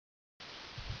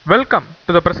Welcome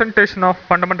to the presentation of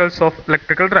Fundamentals of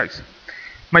Electrical Drives.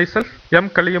 Myself, M.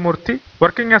 Kaliyamurthy,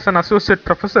 working as an Associate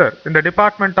Professor in the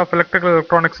Department of Electrical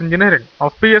Electronics Engineering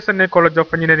of PSNA College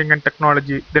of Engineering and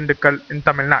Technology, Dindigul in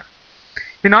Tamil Nadu.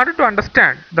 In order to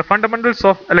understand the fundamentals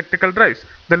of electrical drives,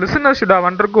 the listener should have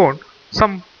undergone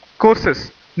some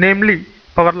courses, namely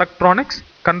power electronics,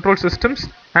 control systems,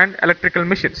 and electrical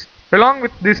machines. Along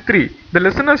with these three, the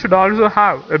listener should also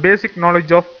have a basic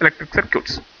knowledge of electric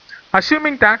circuits.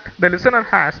 Assuming that the listener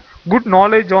has good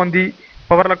knowledge on the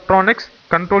power electronics,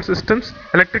 control systems,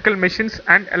 electrical machines,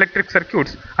 and electric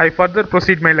circuits, I further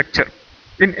proceed my lecture.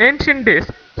 In ancient days,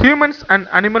 humans and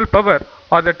animal power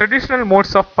are the traditional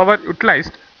modes of power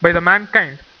utilized by the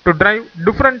mankind to drive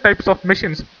different types of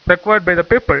machines required by the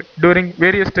people during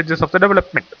various stages of the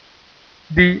development.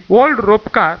 The old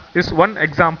rope car is one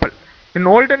example. In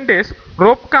olden days,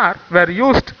 rope cars were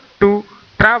used to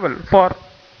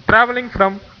traveling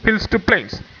from hills to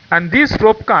plains, and these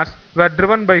rope cars were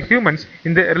driven by humans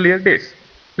in the earlier days.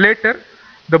 Later,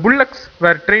 the bullocks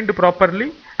were trained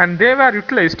properly and they were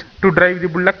utilized to drive the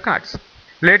bullock carts.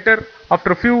 Later,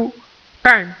 after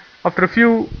a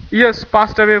few years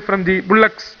passed away from the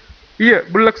bullock's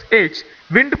age,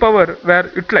 wind power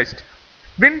were utilized.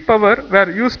 Wind power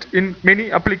were used in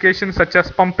many applications such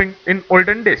as pumping in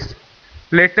olden days.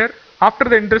 Later, after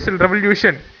the Industrial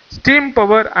Revolution, steam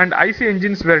power and IC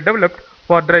engines were developed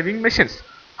for driving machines.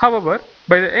 However,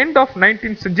 by the end of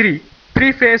 19th century,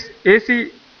 three-phase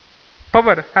AC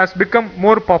power has become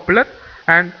more popular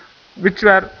and which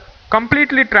were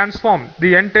completely transformed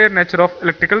the entire nature of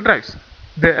electrical drives.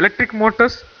 The electric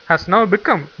motors has now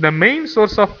become the main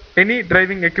source of any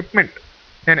driving equipment.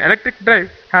 An electric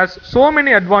drive has so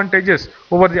many advantages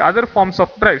over the other forms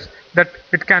of drives that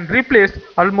it can replace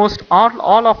almost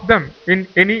all of them in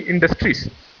any industries.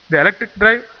 The electric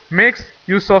drive makes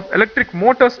use of electric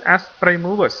motors as prime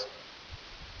movers.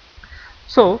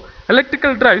 So,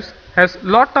 electrical drives has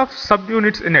lot of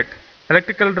subunits in it.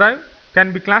 Electrical drive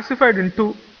can be classified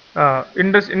into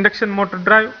induction motor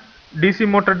drive, DC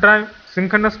motor drive,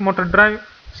 synchronous motor drive,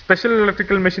 special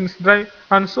electrical machines drive,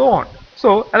 and so on.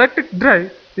 So, electric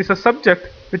drive is a subject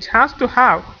which has to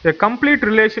have a complete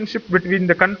relationship between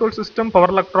the control system, power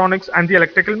electronics, and the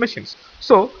electrical machines.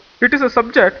 So, it is a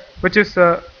subject which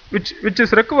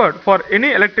is required for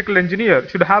any electrical engineer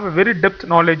should have a very depth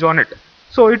knowledge on it.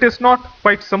 So, it is not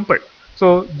quite simple.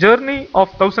 So, journey of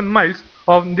 1000 miles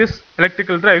of this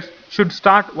electrical drives should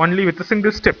start only with a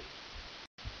single step.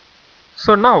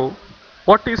 So now,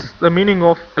 what is the meaning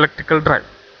of electrical drive?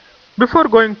 Before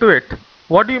going to it,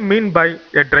 what do you mean by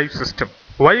a drive system?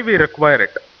 Why we require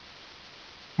it?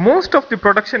 Most of the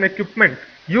production equipment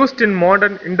used in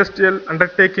modern industrial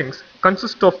undertakings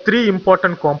consist of three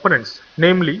important components,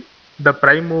 namely the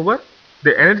prime mover,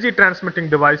 the energy transmitting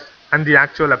device, and the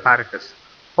actual apparatus,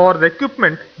 or the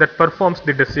equipment that performs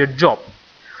the desired job.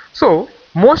 So,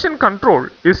 motion control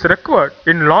is required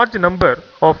in large number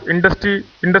of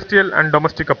industrial and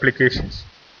domestic applications.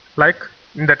 Like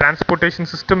in the transportation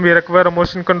system, we require a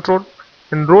motion control.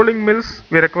 In rolling mills,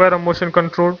 we require a motion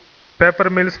control. Paper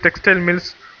mills, textile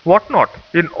mills, whatnot.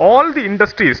 In all the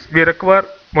industries, we require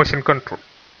motion control.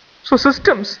 So,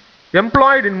 systems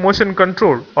employed in motion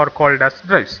control are called as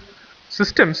drives.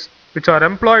 Systems which are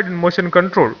employed in motion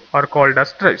control are called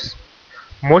as drives.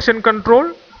 Motion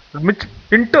control, which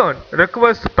in turn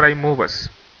requires prime movers.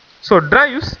 So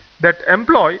drives that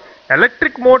employ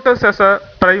electric motors as a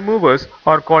prime movers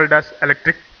are called as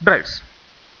electric drives.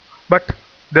 But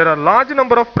there are large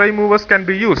number of prime movers can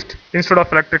be used instead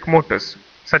of electric motors,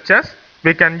 such as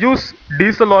we can use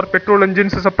diesel or petrol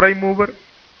engines as a prime mover,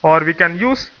 or we can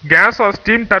use gas or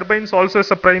steam turbines also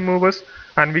as a prime movers,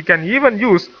 and we can even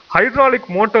use hydraulic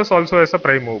motors also as a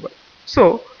prime mover.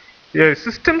 So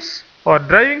systems or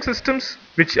driving systems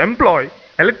which employ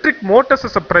electric motors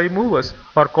as a prime movers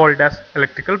are called as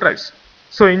electrical drives.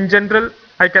 So in general,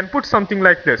 I can put something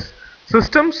like this.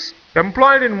 Systems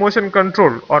employed in motion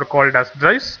control are called as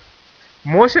drives.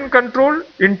 Motion control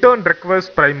in turn requires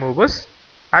prime movers,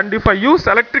 and if I use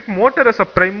electric motor as a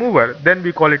prime mover, then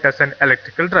we call it as an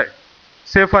electrical drive.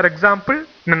 Say for example,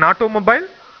 in an automobile,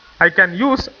 I can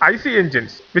use IC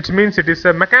engines, which means it is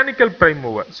a mechanical prime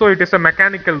mover. So it is a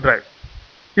mechanical drive.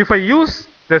 If I use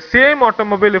the same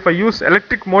automobile, if I use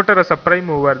electric motor as a prime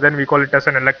mover, then we call it as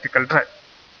an electrical drive.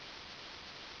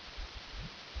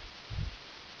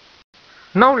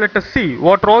 Now let us see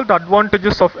what are all the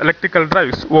advantages of electrical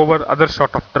drives over other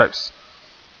sort of drives.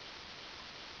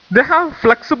 They have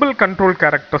flexible control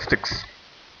characteristics.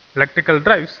 Electrical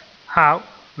drives have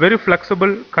very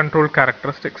flexible control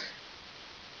characteristics.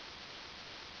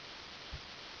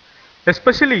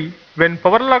 Especially when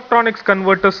power electronics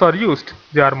converters are used,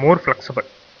 they are more flexible.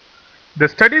 The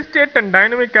steady state and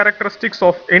dynamic characteristics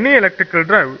of any electrical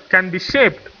drive can be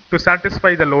shaped to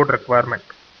satisfy the load requirement,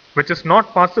 which is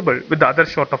not possible with the other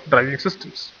sort of driving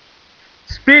systems.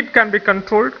 Speed can be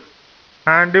controlled,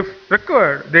 and if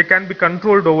required, they can be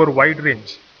controlled over wide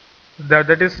range.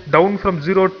 That is down from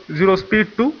zero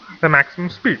speed to the maximum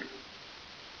speed.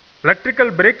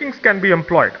 Electrical brakings can be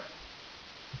employed.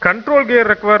 Control gear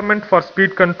requirement for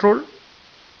speed control,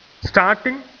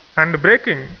 starting and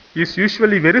braking is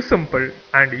usually very simple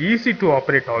and easy to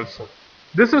operate also.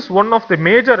 This is one of the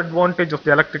major advantage of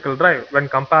the electrical drive when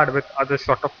compared with other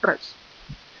sort of drives.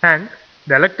 And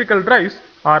the electrical drives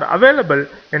are available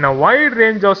in a wide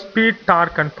range of speed,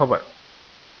 torque and power.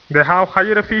 They have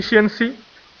higher efficiency.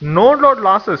 No load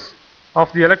losses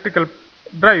of the electrical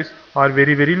drives are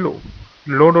very low.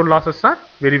 Load losses are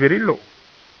very low.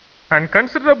 And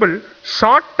considerable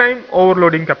short time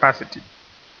overloading capacity.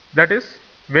 That is,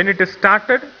 when it is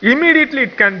started, immediately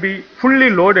it can be fully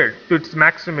loaded to its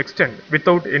maximum extent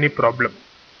without any problem,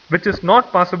 which is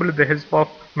not possible with the help of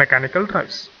mechanical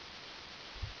drives,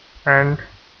 and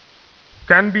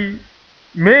can be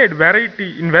made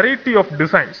in variety of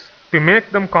designs to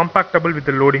make them compatible with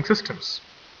the loading systems.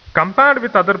 Compared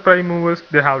with other prime movers,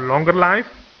 they have longer life,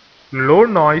 low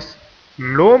noise,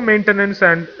 low maintenance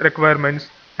and requirements,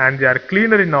 and they are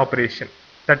cleaner in operation.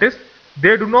 That is,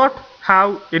 they do not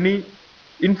have any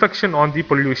infection on the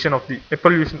pollution of the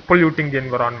polluting the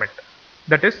environment.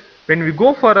 That is, when we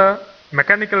go for a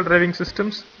mechanical driving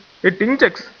systems, it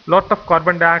injects lot of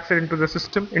carbon dioxide into the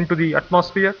system, into the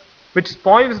atmosphere, which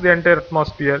spoils the entire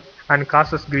atmosphere and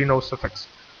causes greenhouse effects.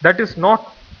 That is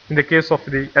not in the case of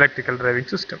the electrical driving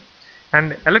system.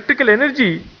 And electrical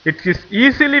energy, it is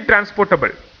easily transportable.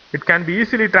 It can be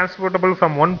easily transportable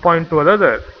from one point to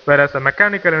another, whereas a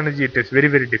mechanical energy, it is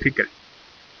very difficult.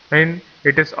 And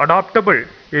it is adaptable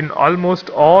in almost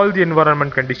all the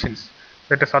environment conditions.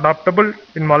 It is adaptable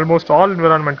in almost all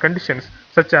environment conditions,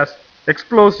 such as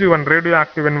explosive and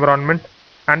radioactive environment,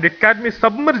 and it can be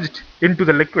submerged into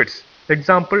the liquids.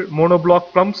 Example,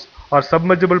 monoblock pumps or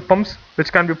submergible pumps,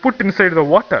 which can be put inside the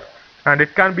water, and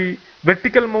it can be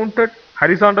vertical mounted,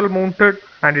 horizontal mounted,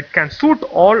 and it can suit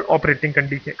all operating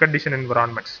condition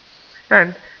environments.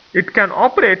 And it can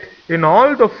operate in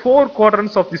all the four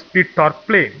quadrants of the speed torque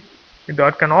plane. It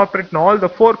can operate in all the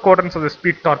four quadrants of the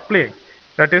speed torque plane.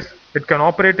 That is, it can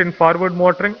operate in forward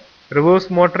motoring, reverse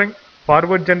motoring,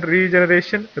 forward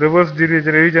regeneration, reverse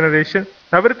regeneration.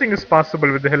 Everything is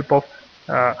possible with the help of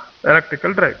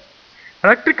electrical drive.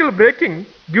 Electrical braking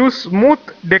gives smooth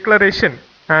deceleration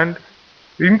and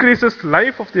increases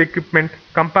life of the equipment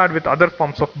compared with other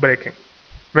forms of braking.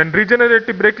 When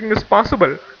regenerative braking is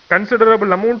possible,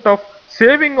 considerable amount of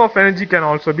saving of energy can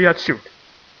also be achieved.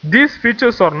 These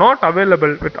features are not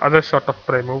available with other sort of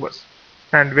prime movers.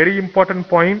 And very important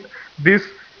point, these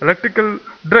electrical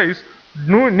drives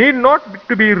need not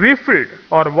to be refilled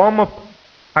or warm up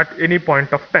at any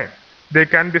point of time. They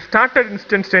can be started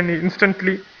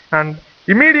instantly, and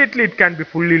immediately it can be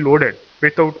fully loaded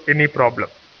without any problem.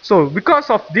 So because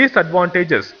of these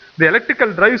advantages, the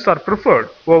electrical drives are preferred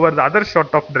over the other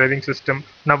sort of driving system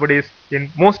nowadays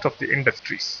in most of the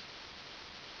industries.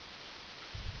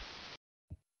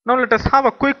 Now let us have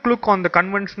a quick look on the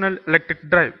conventional electric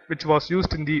drive which was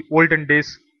used in the olden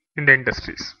days in the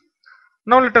industries.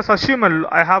 Now let us assume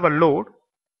I have a load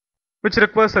which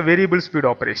requires a variable speed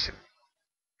operation.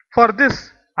 For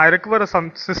this, I require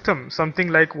some system, something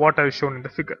like what I have shown in the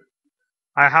figure.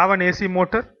 I have an AC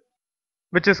motor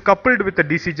which is coupled with a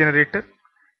DC generator,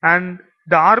 and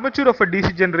the armature of a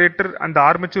DC generator and the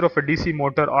armature of a DC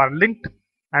motor are linked,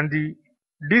 and the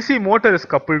DC motor is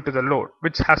coupled to the load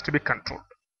which has to be controlled.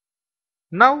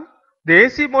 Now the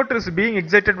AC motor is being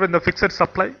excited with the fixed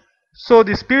supply, so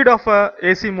the speed of a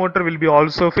AC motor will be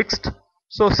also fixed.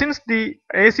 So since the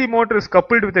AC motor is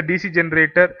coupled with a DC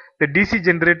generator, the DC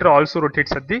generator also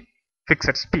rotates at the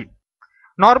fixed speed.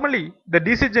 Normally the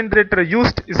DC generator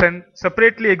used is an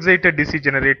separately excited DC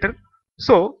generator.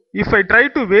 So if I try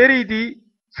to vary the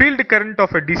field current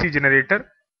of a DC generator,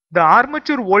 the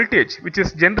armature voltage which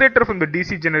is generated from the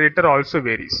DC generator also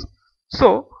varies.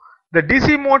 So the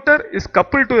DC motor is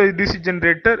coupled to a DC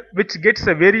generator which gets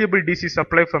a variable DC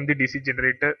supply from the DC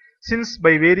generator, since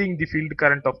by varying the field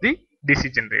current of the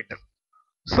DC generator.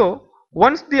 So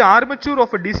once the armature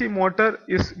of a DC motor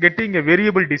is getting a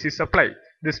variable DC supply,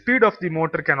 the speed of the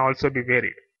motor can also be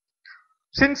varied,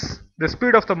 since the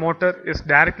speed of the motor is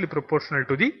directly proportional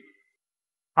to the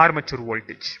armature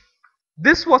voltage.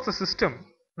 This was the system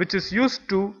which is used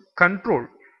to control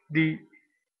the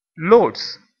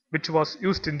loads which was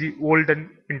used in the olden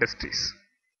industries.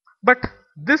 But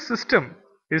this system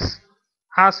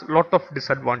has lot of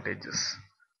disadvantages.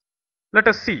 Let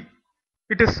us see.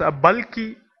 It is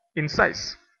bulky in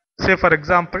size. Say for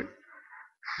example,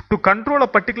 to control a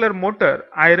particular motor,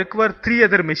 I require 3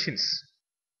 other machines.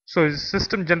 So the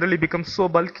system generally becomes so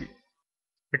bulky.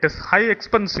 It is high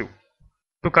expensive.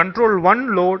 To control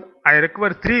one load, I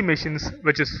require 3 machines,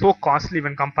 which is so costly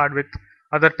when compared with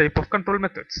other type of control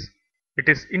methods. It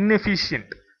is inefficient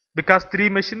because 3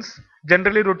 machines,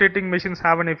 generally rotating machines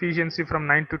have an efficiency from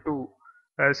 90 to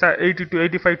 80 to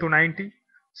 85 to 90.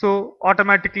 So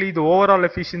automatically the overall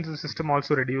efficiency of the system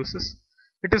also reduces.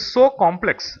 It is so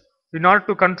complex. In order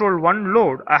to control one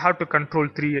load, I have to control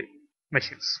 3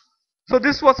 machines. So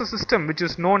this was a system which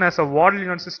is known as a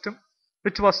Ward-Linear system,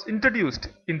 which was introduced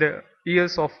in the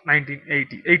years of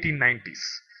 1890s.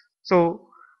 So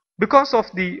because of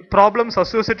the problems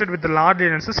associated with the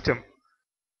Ward-Linear system,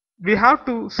 we have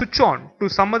to switch on to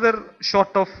some other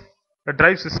sort of a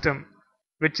drive system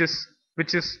which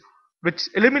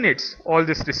eliminates all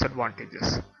these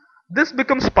disadvantages. This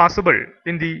becomes possible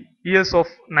in the years of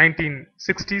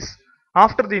 1960s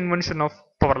after the invention of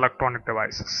power electronic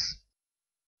devices.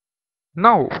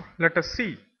 Now let us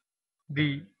see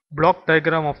the block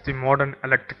diagram of the modern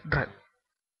electric drive.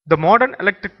 The modern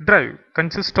electric drive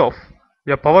consists of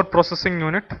a power processing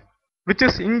unit, which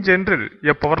is in general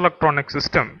a power electronic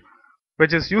system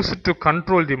which is used to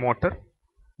control the motor.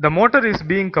 The motor is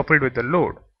being coupled with the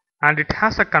load, and it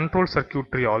has a control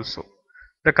circuitry also.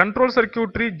 The control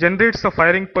circuitry generates the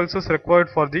firing pulses required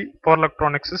for the power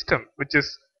electronic system, which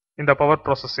is in the power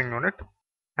processing unit,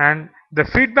 and the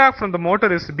feedback from the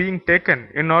motor is being taken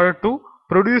in order to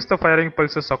produce the firing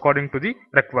pulses according to the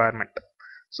requirement.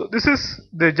 So this is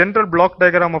the general block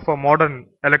diagram of a modern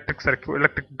electric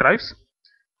drives.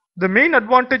 The main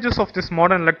advantages of this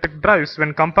modern electric drives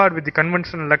when compared with the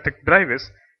conventional electric drive is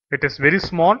it is very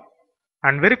small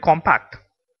and very compact,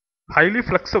 highly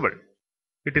flexible,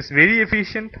 it is very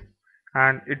efficient,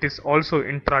 and it is also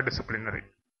interdisciplinary.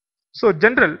 So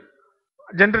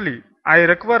generally I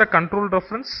require a control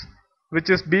reference which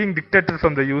is being dictated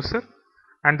from the user,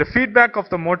 and the feedback of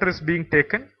the motor is being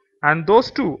taken, and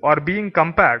those two are being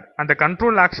compared, and the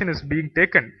control action is being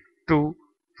taken to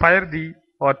fire the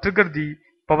or trigger the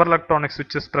power electronic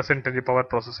switches present in the power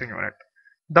processing unit.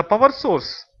 The power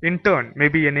source in turn may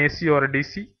be an AC or a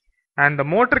DC, and the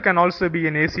motor can also be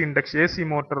an AC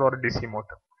motor or a DC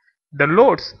motor. The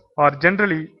loads are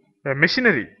generally a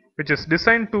machinery which is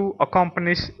designed to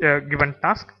accomplish a given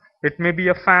task. It may be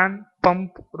a fan,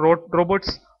 pump,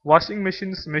 robots, washing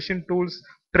machines, machine tools,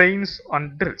 trains,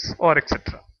 and drills, or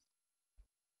etc.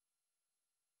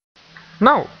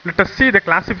 Now let us see the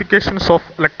classifications of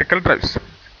electrical drives.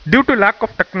 Due to lack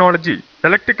of technology,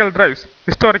 electrical drives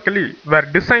historically were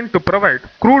designed to provide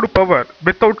crude power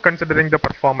without considering the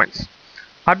performance.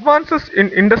 Advances in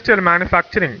industrial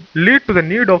manufacturing lead to the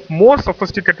need of more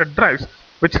sophisticated drives,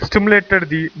 which stimulated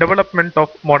the development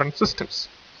of modern systems.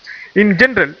 In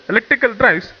general, electrical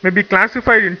drives may be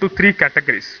classified into 3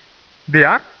 categories. They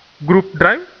are group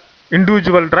drive,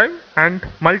 individual drive, and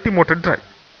multi-motor drive.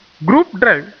 Group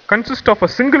drive consists of a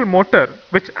single motor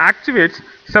which actuates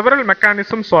several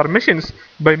mechanisms or machines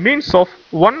by means of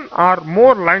one or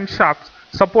more line shafts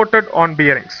supported on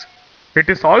bearings. It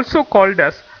is also called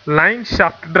as line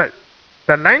shaft drive.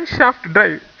 The line shaft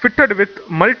drive fitted with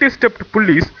multi-stepped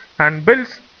pulleys and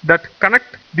belts that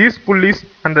connect these pulleys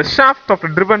and the shaft of the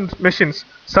driven machines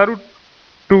serve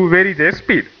to vary their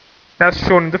speed, as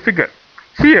shown in the figure.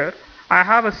 Here I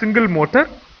have a single motor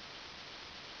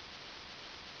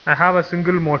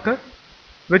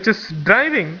which is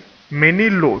driving many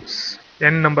loads,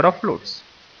 n number of loads,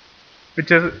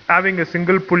 which is having a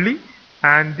single pulley,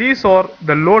 and these are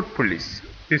the load pulleys.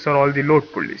 These are all the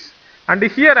load pulleys. And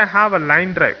here I have a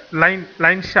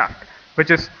line shaft which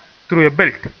is through a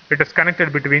belt. It is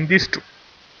connected between these two.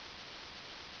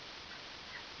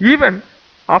 Even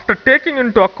after taking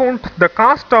into account the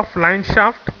cost of line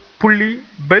shaft, pulley,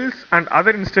 belts, and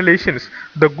other installations,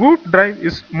 the group drive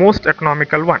is most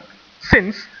economical one,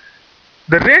 since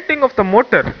the rating of the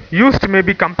motor used may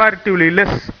be comparatively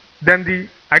less than the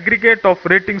aggregate of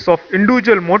ratings of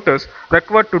individual motors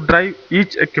required to drive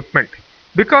each equipment,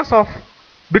 because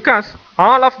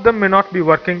all of them may not be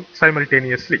working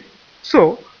simultaneously.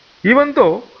 So even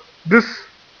though this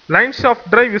line shaft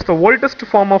drive is the oldest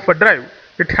form of a drive,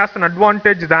 it has an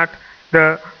advantage that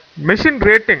the machine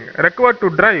rating required to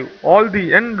drive all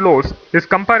the end loads is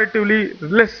comparatively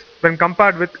less when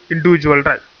compared with individual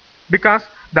drive, because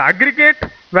the aggregate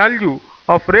value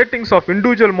of ratings of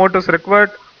individual motors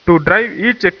required to drive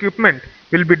each equipment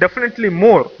will be definitely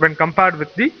more when compared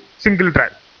with the single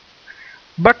drive.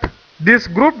 But these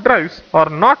group drives are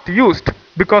not used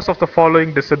because of the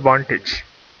following disadvantage.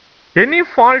 Any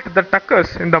fault that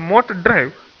occurs in the motor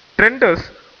drive renders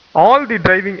all the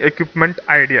driving equipment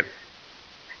ideal.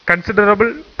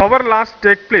 Considerable power loss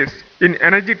take place in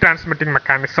energy transmitting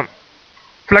mechanism.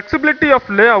 Flexibility of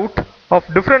layout of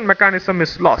different mechanism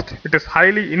is lost. It is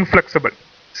highly inflexible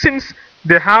since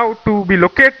they have to be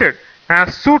located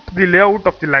as suit the layout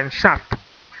of the line shaft.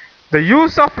 The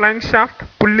use of line shaft,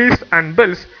 pulleys and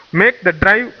belts make the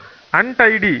drive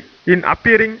untidy in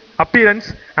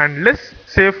appearance and less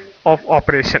safe of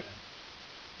operation.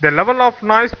 The level of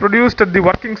noise produced at the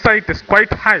working site is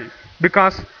quite high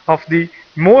because of the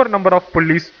more number of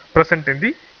pulleys present in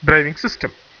the driving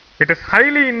system. It is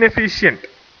highly inefficient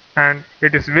and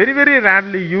it is very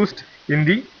rarely used in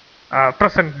the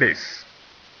present days.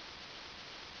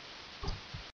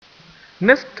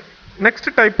 Next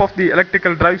type of the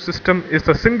electrical drive system is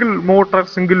the single motor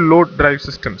single load drive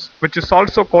systems, which is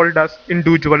also called as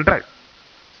individual drive.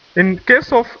 In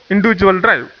case of individual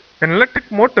drive, an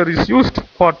electric motor is used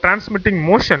for transmitting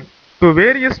motion to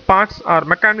various parts or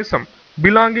mechanism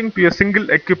belonging to a single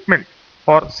equipment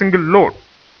or single load.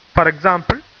 For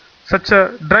example, such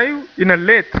a drive in a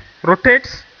lathe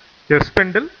rotates a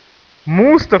spindle,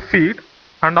 moves the feed,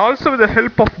 and also with the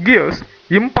help of gears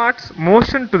imparts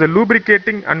motion to the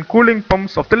lubricating and cooling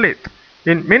pumps of the lathe.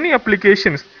 In many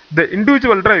applications, the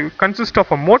individual drive consists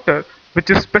of a motor which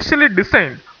is specially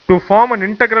designed to form an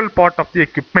integral part of the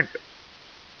equipment.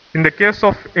 In the case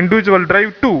of individual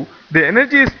drive 2, the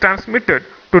energy is transmitted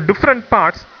to different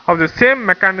parts of the same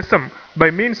mechanism by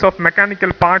means of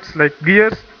mechanical parts like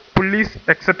gears, pulleys,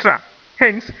 etc.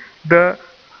 Hence, there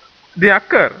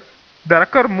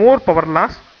occur more power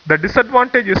loss. The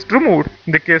disadvantage is removed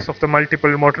in the case of the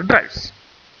multiple motor drives.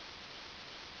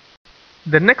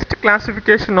 The next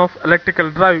classification of electrical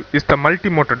drive is the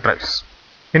multi-motor drives.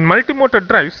 In multi-motor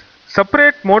drives,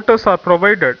 separate motors are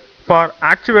provided for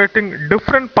actuating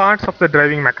different parts of the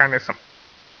driving mechanism.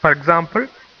 For example,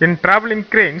 in traveling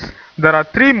cranes, there are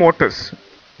 3 motors,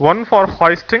 one for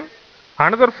hoisting,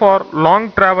 another for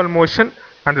long travel motion,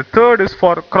 and the third is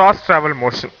for cross travel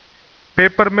motion.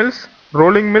 Paper mills,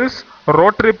 rolling mills,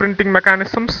 rotary printing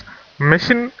mechanisms,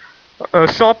 machine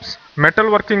shops,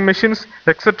 metalworking machines,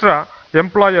 etc.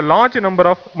 employ a large number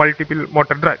of multiple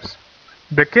motor drives.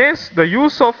 The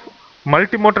use of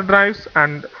multi-motor drives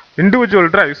and individual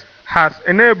drives has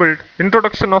enabled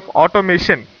introduction of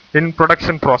automation in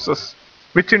production process,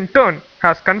 which in turn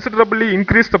has considerably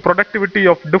increased the productivity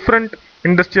of different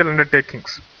industrial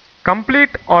undertakings. Complete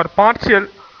or partial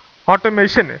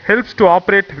automation helps to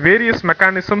operate various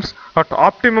mechanisms at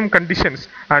optimum conditions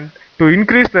and to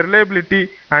increase the reliability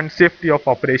and safety of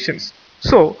operations.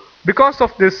 So, because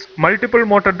of this multiple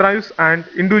motor drives and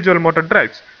individual motor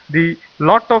drives, the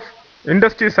lot of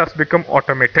industries has become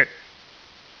automated.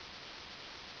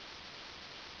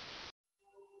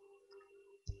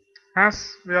 As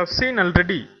we have seen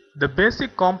already, the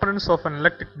basic components of an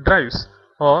electric drives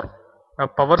are a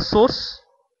power source,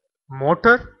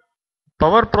 motor,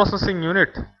 power processing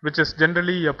unit, which is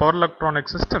generally a power electronic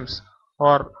systems,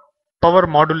 or power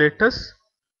modulators,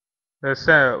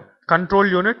 a control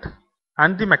unit,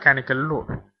 and the mechanical load.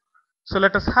 So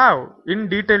let us have in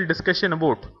detail discussion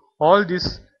about all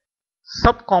these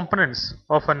sub-components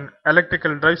of an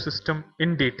electrical drive system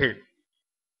in detail.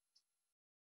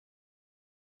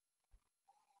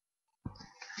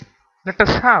 Let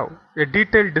us have a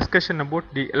detailed discussion about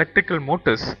the electrical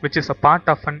motors, which is a part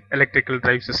of an electrical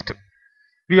drive system.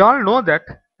 We all know that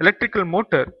electrical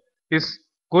motor is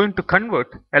going to convert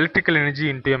electrical energy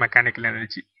into a mechanical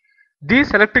energy.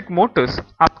 These electric motors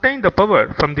obtain the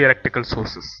power from the electrical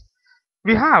sources.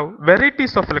 We have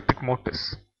varieties of electric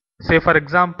motors. Say for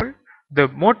example,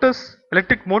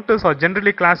 electric motors are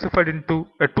generally classified into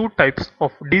 2 types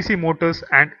of DC motors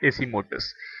and AC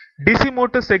motors. DC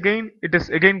motors it is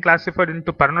again classified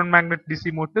into permanent magnet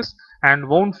DC motors and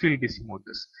wound field DC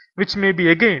motors, which may be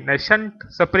again a shunt,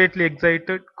 separately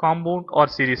excited, compound or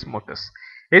series motors.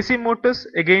 AC motors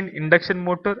again induction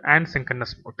motor and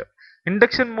synchronous motor.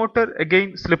 Induction motor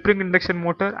again slip ring induction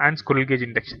motor and squirrel cage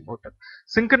induction motor.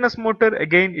 Synchronous motor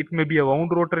again it may be a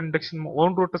wound rotor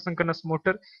synchronous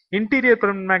motor, interior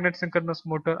permanent magnet synchronous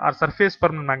motor or surface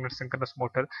permanent magnet synchronous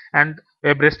motor, and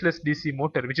a brushless DC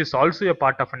motor, which is also a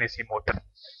part of an AC motor.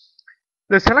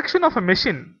 The selection of a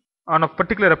machine on a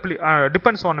particular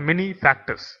depends on many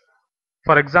factors.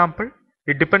 For example,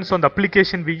 it depends on the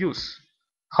application we use,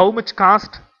 how much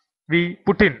cost we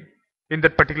put in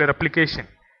that particular application,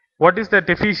 what is that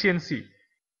efficiency,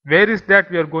 where is that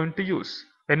we are going to use,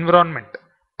 environment,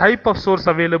 type of source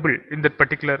available in that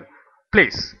particular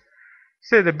place.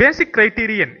 So the basic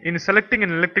criterion in selecting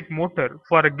an electric motor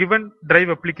for a given drive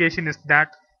application is that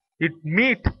it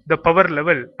meet the power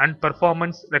level and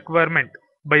performance requirement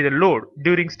by the load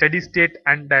during steady state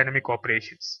and dynamic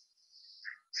operations.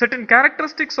 Certain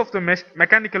characteristics of the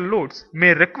mechanical loads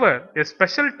may require a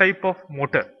special type of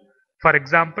motor. For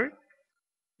example,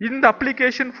 in the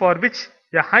application for which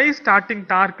a high starting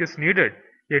torque is needed,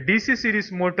 a DC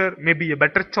series motor may be a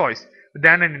better choice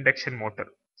than an induction motor.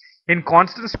 In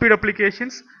constant speed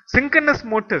applications, synchronous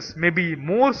motors may be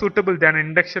more suitable than an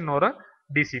induction or a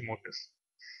DC motors.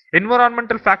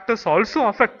 Environmental factors also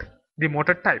affect the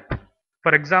motor type.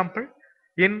 For example,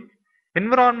 in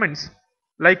environments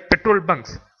like petrol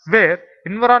bunks, where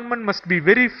environment must be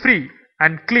very free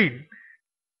and clean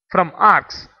from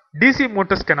arcs, DC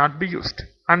motors cannot be used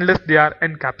unless they are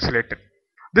encapsulated.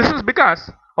 This is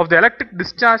because of the electric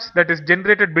discharge that is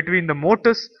generated between the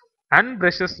motors and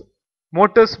brushes,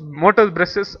 motor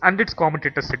brushes and its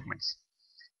commutator segments.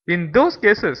 In those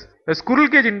cases, a squirrel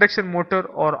cage induction motor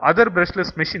or other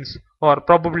brushless machines are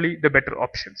probably the better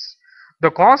options.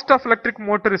 The cost of electric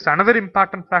motor is another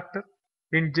important factor.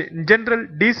 In general,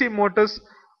 DC motors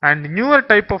and newer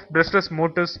type of brushless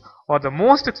motors are the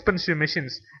most expensive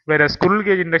machines, whereas squirrel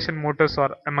cage induction motors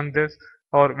are among this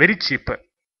or very cheaper.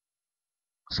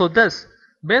 So thus,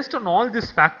 based on all these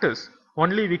factors,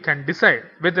 only we can decide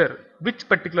whether which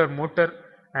particular motor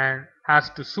and has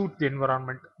to suit the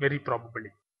environment very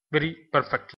perfectly.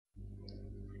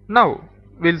 Now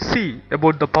we'll see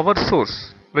about the power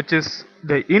source, which is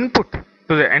the input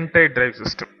to the entire drive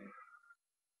system.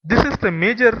 This is the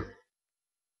major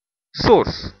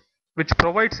source which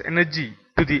provides energy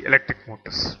to the electric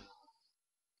motors.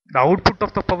 The output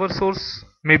of the power source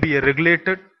may be a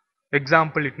regulated,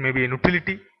 example it may be an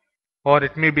utility, or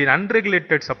it may be an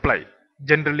unregulated supply,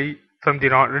 generally from the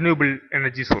renewable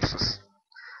energy sources.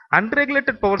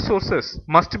 Unregulated power sources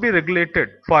must be regulated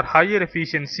for higher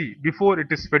efficiency before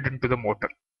it is fed into the motor.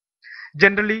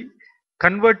 Generally,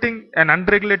 converting an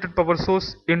unregulated power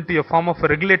source into a form of a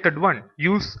regulated one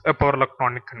use a power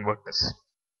electronic converters.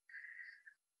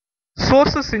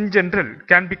 Sources in general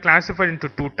can be classified into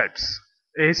two types,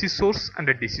 AC source and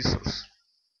a DC source.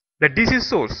 The DC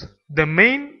source, the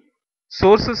main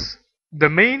sources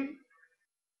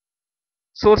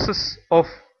of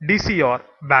DC are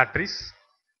batteries,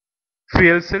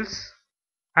 fuel cells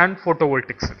and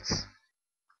photovoltaic cells.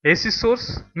 AC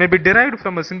source may be derived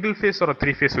from a single phase or a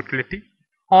three phase utility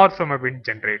or from a wind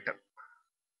generator.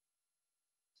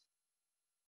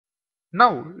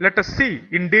 Now let us see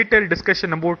in detailed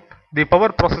discussion about the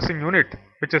power processing unit,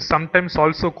 which is sometimes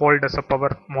also called as a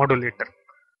power modulator.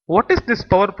 What is this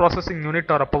power processing unit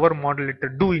or a power modulator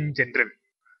do in general?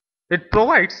 It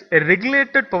provides a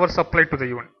regulated power supply to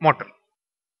the motor.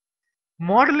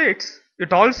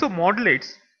 It also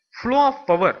modulates flow of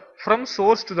power from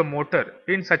source to the motor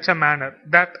in such a manner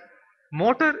that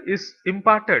motor is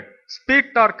imparted speed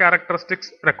torque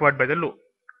characteristics required by the load.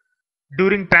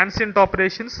 During transient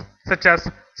operations such as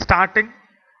starting,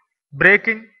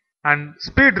 braking and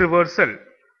speed reversal,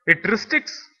 it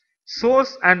restricts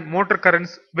source and motor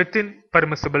currents within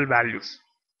permissible values.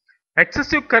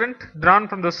 Excessive current drawn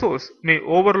from the source may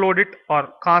overload it or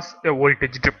cause a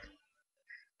voltage dip.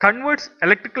 Converts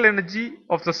electrical energy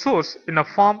of the source in a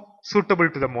form suitable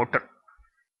to the motor.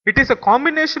 It is a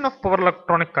combination of power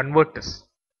electronic converters.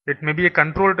 It may be a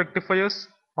control rectifiers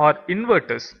or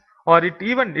inverters, or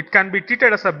it can be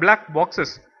treated as a black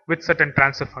boxes with certain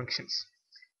transfer functions.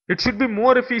 It should be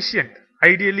more efficient.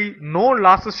 Ideally, no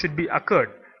losses should be occurred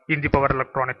in the power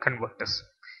electronic converters.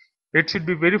 It should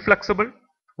be very flexible.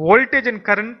 Voltage and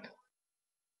current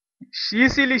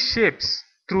easily shapes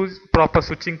through proper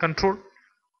switching control.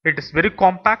 It is very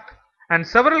compact and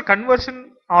several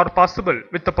conversions are possible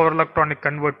with the power electronic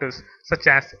converters such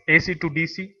as AC to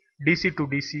DC, DC to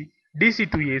DC,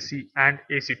 DC to AC and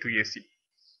AC to AC.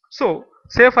 So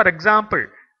say for example,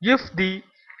 if the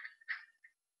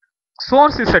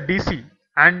source is a DC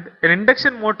and an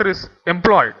induction motor is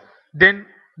employed, then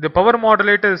the power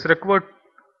modulator is required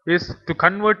is to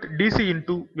convert DC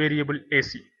into variable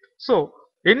AC. So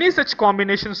any such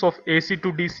combinations of AC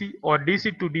to DC or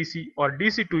DC to DC or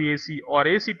DC to AC or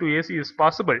AC to AC is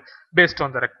possible based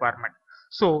on the requirement.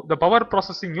 So the power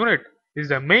processing unit is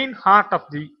the main heart of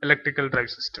the electrical drive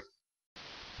system.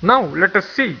 Now let us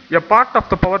see a part of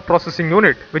the power processing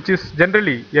unit, which is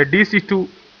generally a DC to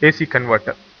AC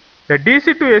converter. The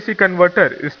DC to AC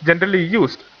converter is generally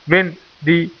used when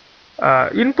the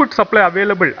input supply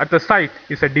available at the site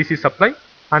is a DC supply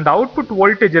and the output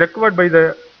voltage required by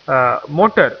the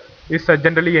motor is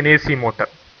generally an AC motor.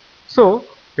 So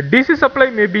A DC supply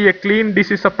may be a clean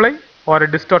DC supply or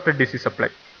a distorted DC supply.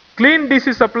 Clean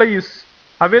DC supply is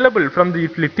available from the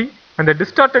utility, and the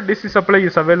distorted DC supply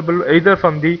is available either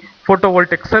from the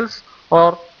photovoltaic cells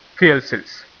or fuel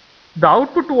cells. The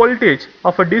output voltage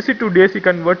of a DC to DC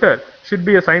converter should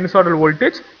be a sinusoidal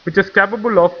voltage which is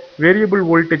capable of variable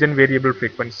voltage and variable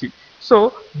frequency.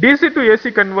 So DC to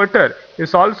AC converter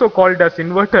is also called as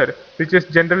inverter, which is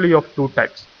generally of two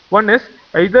types. One is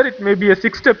either it may be a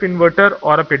 6-step inverter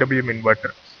or a PWM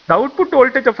inverter. The output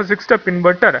voltage of a 6-step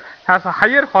inverter has a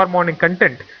higher harmonic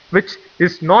content, which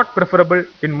is not preferable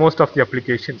in most of the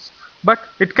applications, but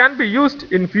it can be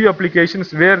used in few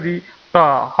applications where the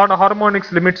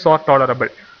harmonics limits are tolerable.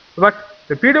 But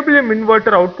the PWM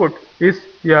inverter output is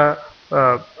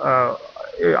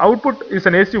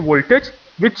an AC voltage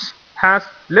which has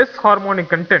less harmonic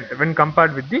content when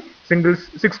compared with the single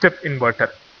 6-step inverter.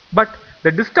 But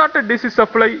the distorted DC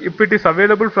supply, if it is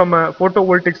available from a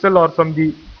photovoltaic cell or from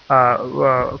the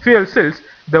fuel cells,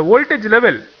 the voltage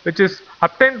level which is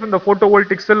obtained from the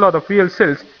photovoltaic cell or the fuel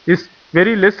cells is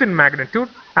very less in magnitude,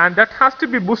 and that has to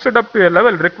be boosted up to a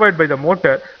level required by the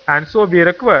motor, and so we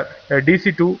require a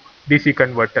DC to DC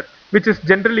converter, which is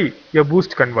generally a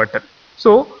boost converter.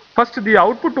 So first, the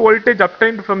output voltage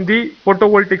obtained from the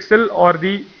photovoltaic cell or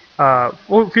the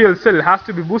fuel cell has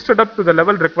to be boosted up to the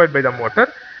level required by the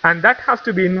motor, and that has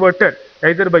to be inverted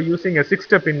either by using a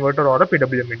 6-step inverter or a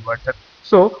PWM inverter.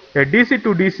 So a DC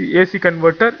to DC AC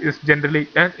converter is generally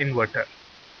an inverter.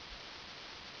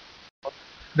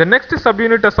 The next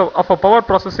subunit of a power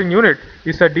processing unit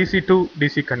is a DC to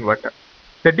DC converter.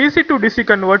 The DC to DC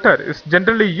converter is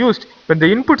generally used when the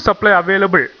input supply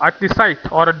available at the site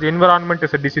or at the environment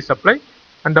is a DC supply,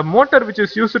 and the motor which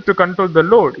is used to control the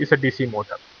load is a DC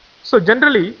motor. So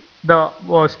generally the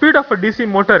speed of a DC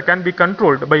motor can be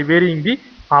controlled by varying the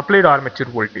applied armature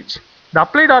voltage. The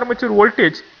applied armature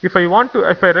voltage, if I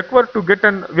require to get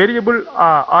a variable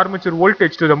armature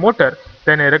voltage to the motor,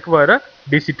 then I require a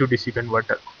DC to DC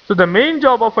converter. So the main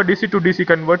job of a DC to DC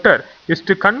converter is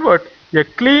to convert a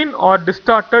clean or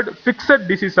distorted fixed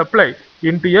DC supply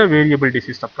into a variable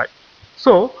DC supply.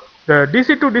 So the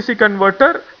DC to DC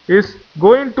converter is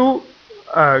going to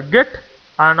get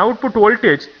an output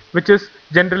voltage which is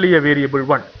generally a variable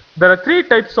one. There are three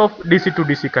types of DC to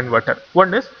DC converter.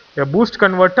 One is a boost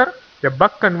converter, a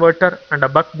buck converter, and a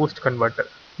buck boost converter.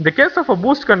 In the case of a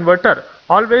boost converter,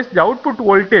 always the output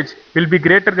voltage will be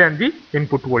greater than the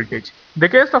input voltage. In the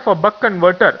case of a buck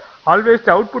converter, always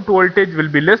the output voltage will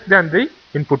be less than the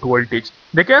input voltage.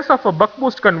 In the case of a buck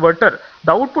boost converter,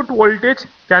 the output voltage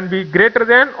can be greater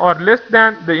than or less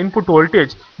than the input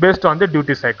voltage based on the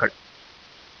duty cycle.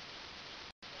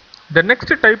 The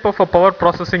next type of a power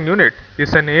processing unit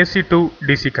is an AC to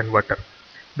DC converter.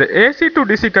 The AC to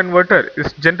DC converter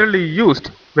is generally used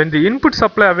when the input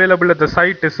supply available at the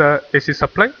site is a AC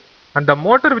supply, and the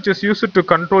motor which is used to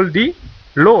control the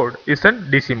load is a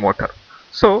DC motor.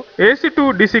 So AC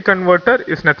to DC converter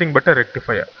is nothing but a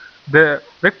rectifier. The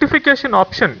rectification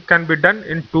option can be done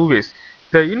in two ways.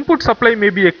 The input supply may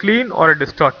be a clean or a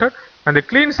distorted, and the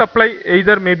clean supply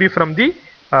either may be from the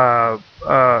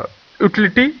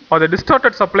utility, or the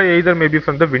distorted supply either may be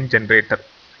from the wind generator.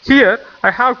 Here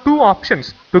I have two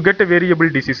options to get a variable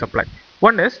DC supply.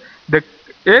 One is the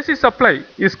AC supply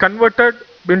is converted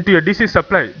into a DC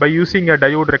supply by using a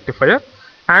diode rectifier,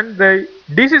 and the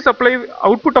DC supply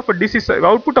output of a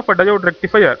diode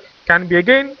rectifier can be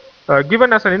again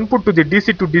given as an input to the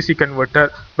DC to DC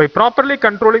converter. By properly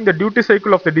controlling the duty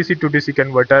cycle of the DC to DC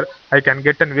converter, I can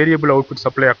get a variable output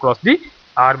supply across the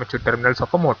armature terminals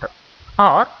of a motor.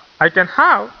 Or I can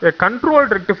have a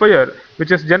controlled rectifier,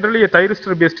 which is generally a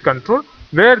thyristor based control,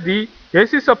 where the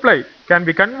AC supply can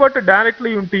be converted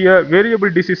directly into a variable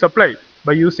DC supply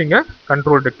by using a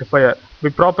controlled rectifier, by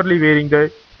properly varying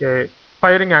the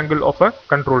firing angle of a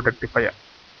controlled rectifier.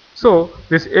 So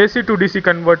this AC to DC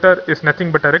converter is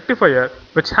nothing but a rectifier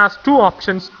which has two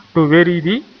options to vary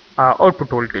the output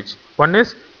voltage. One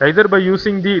is either by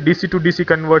using the DC to DC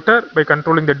converter by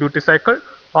controlling the duty cycle,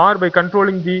 or by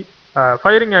controlling the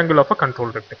firing angle of a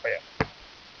controlled rectifier.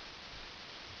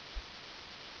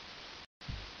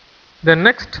 The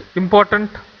next important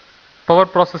power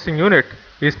processing unit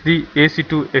is the AC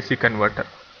to AC converter.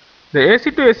 The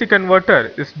AC to AC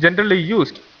converter is generally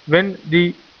used when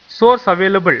the source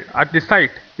available at the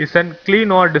site is a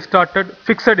clean or distorted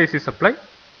fixed AC supply,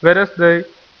 whereas the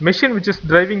machine which is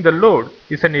driving the load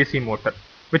is an AC motor,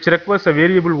 which requires a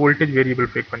variable voltage, variable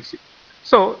frequency.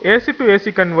 So AC to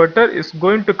AC converter is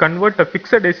going to convert a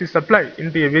fixed AC supply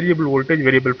into a variable voltage,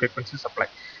 variable frequency supply.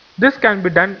 This can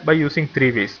be done by using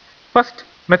three ways. First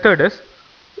method is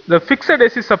The fixed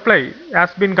AC supply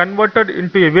has been converted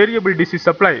into a variable DC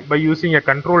supply by using a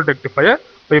control rectifier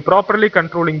by properly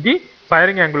controlling the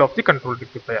firing angle of the control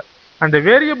rectifier. And the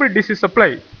variable DC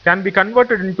supply can be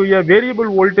converted into a variable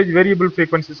voltage variable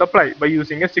frequency supply by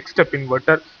using a 6-step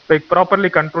inverter by properly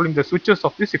controlling the switches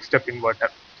of the 6-step inverter.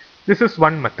 This is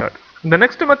one method. And the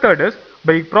next method is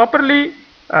by properly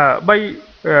having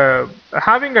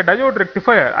a diode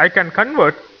rectifier, I can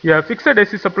convert a fixed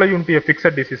AC supply into a fixed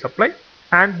DC supply,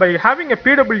 and by having a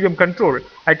PWM control,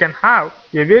 I can have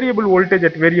a variable voltage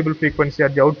at variable frequency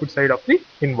at the output side of the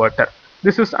inverter.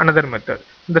 This is another method.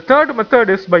 The third method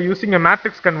is by using a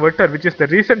matrix converter, which is the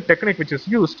recent technique which is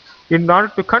used in order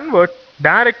to convert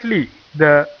directly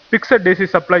the fixed DC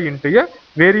supply into a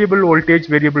variable voltage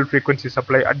variable frequency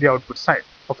supply at the output side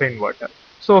of an inverter.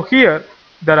 So here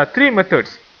there are three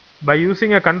methods: by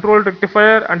using a control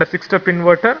rectifier and a 6-step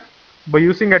inverter, by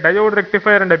using a diode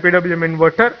rectifier and a PWM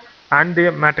inverter, and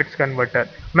the matrix converter.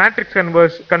 Matrix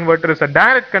converter is a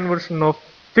direct conversion of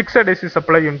fixed AC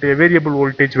supply into a variable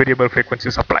voltage variable frequency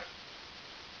supply.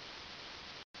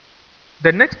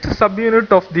 The next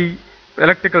subunit of the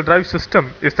electrical drive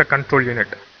system is the control unit.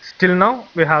 Till now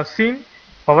we have seen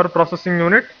power processing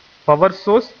unit, power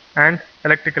source, and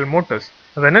electrical motors.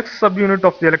 The next subunit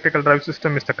of the electrical drive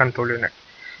system is the control unit.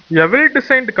 A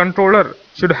well-designed controller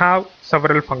should have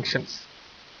several functions.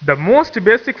 The most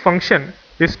basic function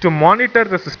is to monitor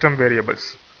the system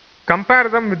variables, compare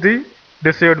them with the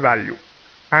desired value,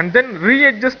 and then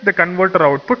readjust the converter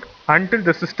output until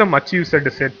the system achieves a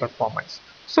desired performance.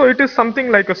 So it is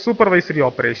something like a supervisory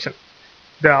operation.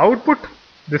 The output,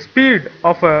 the speed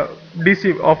of a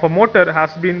DC of a motor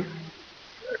has been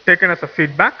taken as a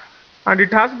feedback, and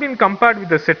it has been compared with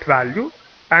the set value,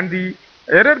 and the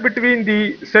error between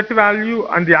the set value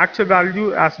and the actual value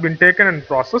has been taken and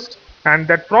processed, and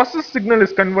that process signal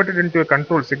is converted into a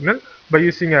control signal by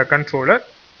using a controller,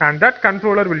 and that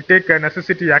controller will take a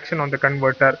necessity action on the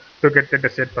converter to get the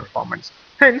desired performance.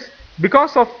 Hence,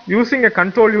 because of using a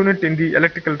control unit in the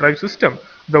electrical drive system,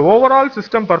 the overall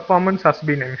system performance has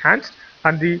been enhanced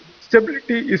and the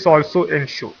stability is also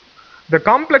ensured. The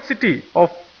complexity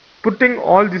of putting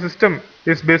all the system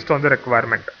is based on the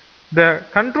requirement. The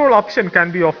control option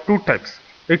can be of two types.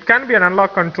 It can be an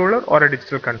analog controller or a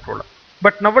digital controller.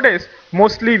 But nowadays,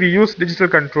 mostly we use digital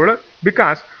controller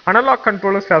because analog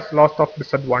controllers have lots of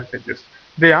disadvantages.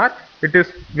 It is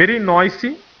very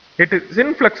noisy, it is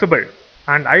inflexible,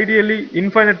 and ideally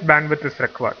infinite bandwidth is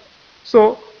required.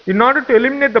 So, in order to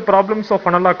eliminate the problems of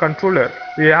analog controller,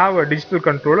 we have a digital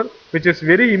controller which is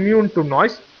very immune to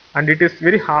noise, and it is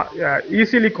very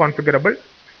easily configurable.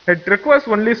 It requires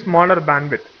only smaller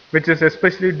bandwidth, which is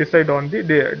especially decided on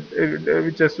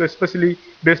which is especially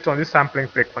based on the sampling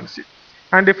frequency.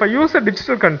 And if I use a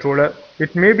digital controller,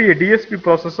 it may be a DSP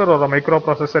processor or a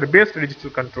microprocessor based digital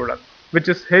controller, which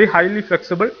is very highly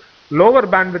flexible, lower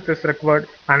bandwidth is required,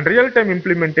 and real-time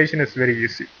implementation is very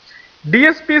easy.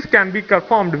 DSPs can be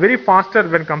performed very faster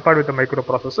when compared with the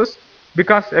microprocessors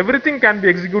because everything can be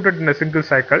executed in a single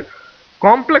cycle.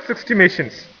 Complex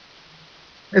estimations,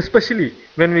 especially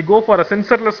when we go for a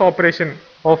sensorless operation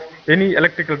of any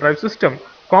electrical drive system,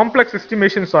 complex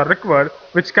estimations are required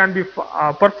which can be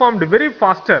performed very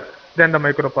faster than the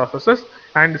microprocessors,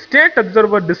 and state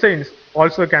observer designs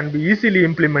also can be easily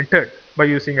implemented by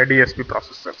using a DSP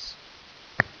processors.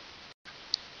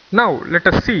 Now let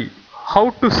us see how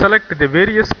to select the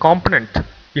various components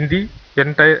in the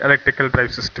entire electrical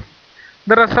drive system.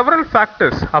 There are several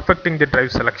factors affecting the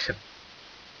drive selection.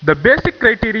 The basic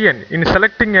criterion in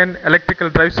selecting an electrical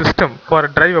drive system for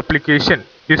a drive application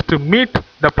is to meet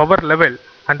the power level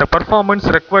and the performance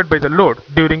required by the load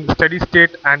during steady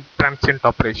state and transient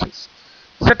operations.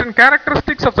 Certain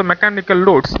characteristics of the mechanical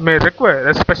loads may require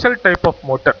a special type of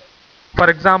motor. For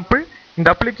example, in the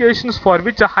applications for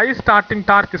which a high starting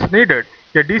torque is needed,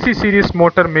 a DC series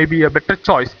motor may be a better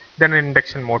choice than an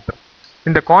induction motor.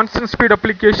 In the constant speed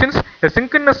applications, a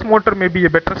synchronous motor may be a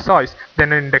better choice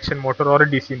than an induction motor or a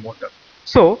DC motor.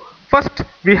 So, first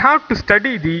we have to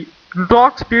study the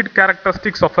torque speed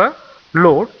characteristics of a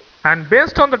load, and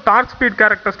based on the torque speed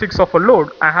characteristics of a load,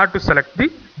 I have to select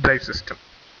the drive system.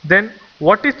 Then,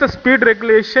 what is the speed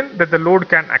regulation that the load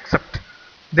can accept?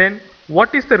 Then,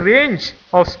 what is the range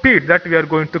of speed that we are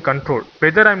going to control?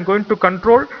 Whether I am going to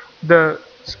control the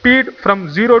speed from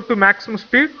 0 to maximum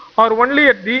speed or only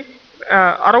at the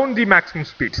around the maximum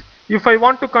speeds. If I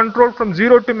want to control from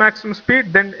 0 to maximum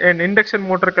speed, then an induction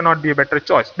motor cannot be a better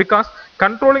choice because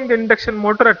controlling the induction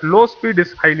motor at low speed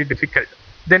is highly difficult.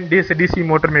 Then DC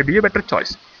motor may be a better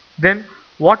choice. Then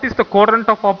what is the current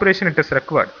of operation it is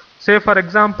required? Say for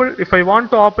example, if I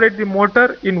want to operate the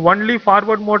motor in only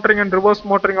forward motoring and reverse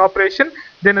motoring operation,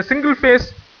 then a single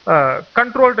phase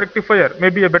controlled rectifier may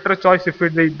be a better choice if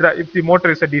the motor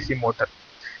is a DC motor.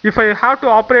 If I have to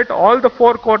operate all the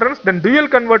 4 quadrants, then dual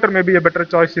converter may be a better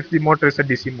choice if the motor is a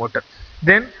DC motor.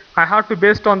 Then I have to,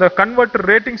 based on the converter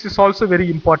ratings, is also very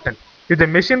important. If the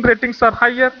machine ratings are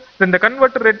higher, then the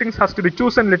converter ratings has to be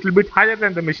chosen little bit higher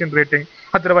than the machine rating,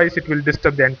 otherwise it will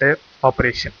disturb the entire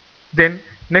operation. Then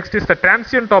next is the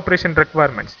transient operation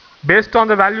requirements. Based on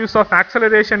the values of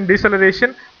acceleration,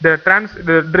 deceleration, the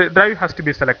drive has to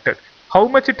be selected. How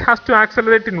much it has to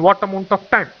accelerate in what amount of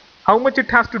time, how much it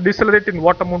has to decelerate in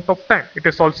what amount of time, it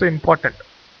is also important.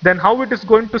 Then how it is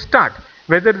going to start,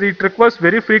 whether it requires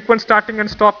very frequent starting and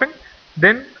stopping,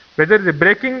 then whether the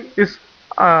braking is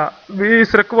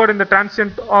required in the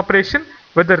transient operation,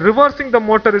 whether reversing the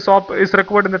motor is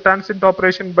required in the transient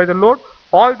operation by the load,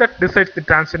 all that decides the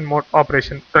transient mode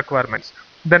operation requirements.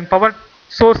 Then power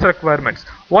source requirements.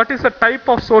 What is the type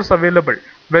of source available,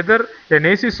 whether an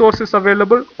AC source is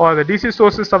available or the DC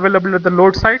source is available at the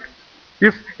load side.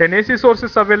 If an AC source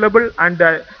is available and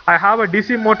I have a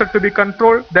DC motor to be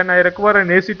controlled, then I require an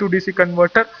AC to DC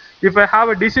converter. If I have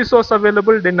a DC source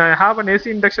available, then I have an AC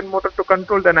induction motor to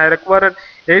control, then I require an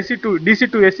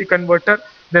DC to AC converter.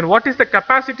 Then what is the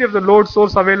capacity of the load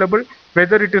source available,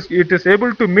 whether it is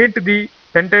able to meet the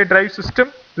entire drive system.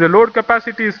 If the load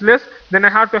capacity is less, then I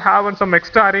have to have some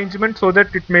extra arrangement so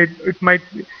that it might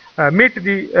meet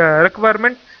the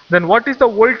requirement. Then what is the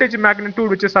voltage magnitude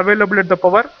which is available at the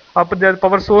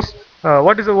power source?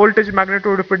 What is the voltage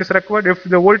magnitude if it is required? If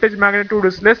the voltage magnitude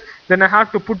is less, then I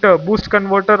have to put a boost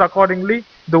converter accordingly.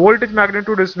 The voltage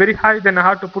magnitude is very high, then I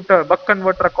have to put a buck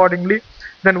converter accordingly.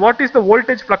 Then what is the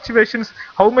voltage fluctuations?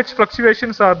 How much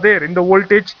fluctuations are there in the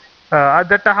voltage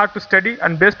that I have to study,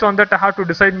 and based on that I have to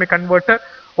decide my converter.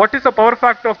 What is the power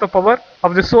factor of the power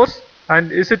of the source,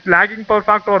 and is it lagging power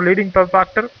factor or leading power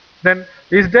factor? Then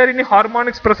is there any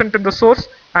harmonics present in the source,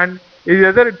 and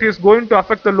whether it is going to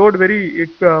affect the load very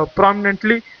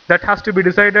prominently, that has to be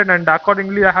decided, and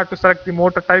accordingly I have to select the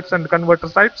motor types and converter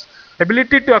types.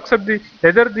 Ability to accept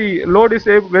whether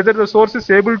the source is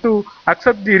able to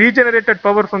accept the regenerated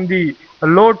power from the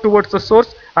load towards the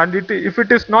source, and if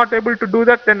it is not able to do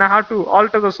that, then I have to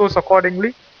alter the source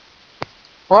accordingly.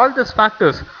 All these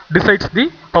factors decides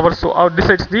the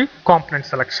decides the component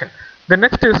selection. The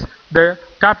next is the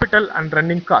capital and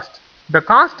running cost. The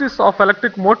cost of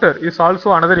electric motor is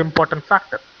also another important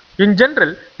factor. In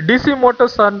general, DC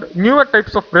motors and newer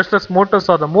types of brushless motors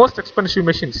are the most expensive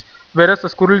machines, whereas the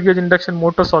squirrel cage induction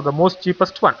motors are the most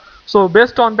cheapest one. So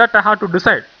based on that, I have to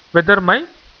decide whether my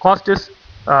cost is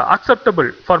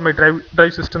acceptable for my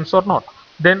drive systems or not.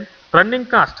 Then running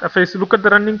cost. If I look at the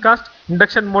running cost,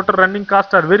 induction motor running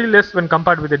costs are very less when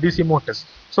compared with the DC motors.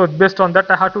 So based on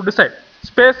that, I have to decide.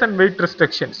 Space and weight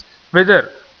restrictions, whether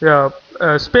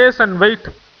space and weight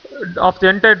of the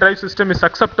entire drive system is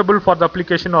acceptable for the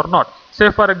application or not. Say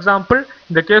for example,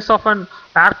 in the case of an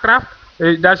aircraft,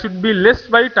 there should be less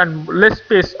weight and less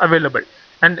space available.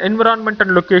 And environment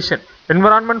and location.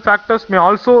 Environment factors may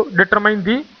also determine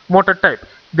the motor type.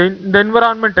 The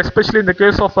environment, especially in the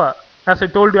case of as I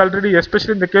told you already,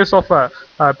 especially in the case of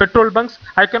petrol bunks,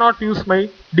 I cannot use my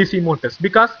DC motors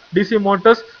because DC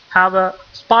motors have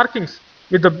sparkings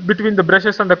between the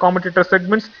brushes and the commutator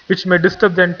segments, which may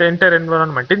disturb the entire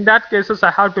environment. In that cases, I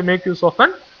have to make use of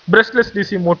an brushless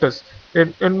DC motors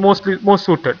in most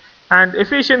suited. And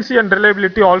efficiency and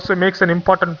reliability also makes an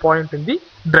important point in the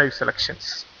drive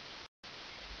selections.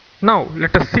 Now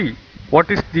let us see what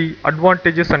is the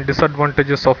advantages and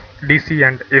disadvantages of DC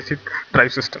and AC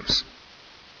drive systems.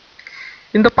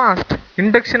 In the past,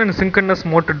 induction and synchronous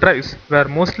motor drives were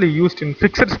mostly used in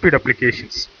fixed speed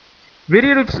applications.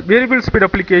 Variable speed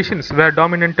applications were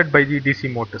dominated by the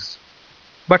DC motors.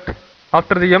 But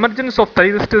after the emergence of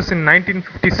thyristors in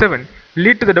 1957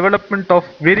 led to the development of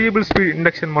variable speed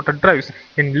induction motor drives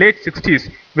in late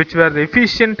 60s, which were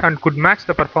efficient and could match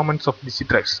the performance of DC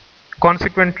drives.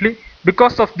 Consequently,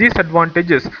 because of these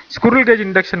advantages, squirrel cage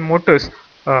induction motors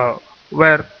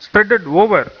were spreaded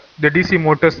over the DC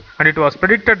motors, and it was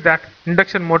predicted that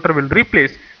induction motor will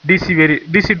replace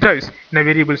DC drives in a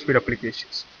variable speed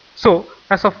applications. So,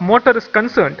 as of motor is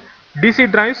concerned,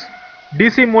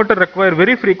 DC motor require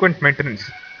very frequent maintenance.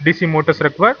 DC motors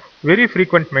require very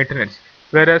frequent maintenance,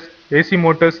 whereas AC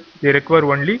motors, they require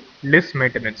only less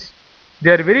maintenance.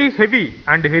 They are very heavy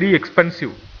and very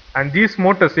expensive, and these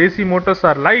motors, AC motors,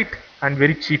 are light and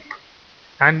very cheap,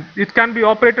 and it can be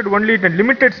operated only at a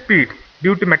limited speed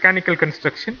due to mechanical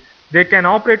construction. They can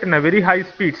operate in a very high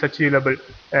speed, such available,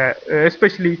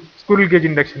 especially squirrel cage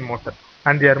induction motor.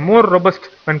 and they are more robust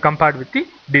when compared with the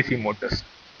DC motors.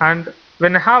 And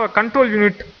when I have a control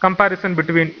unit comparison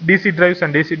between DC drives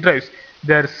and AC drives,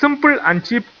 they are simple and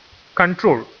cheap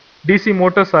control. DC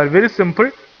motors are very simple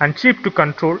and cheap to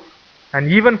control,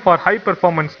 and even for high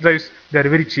performance drives they are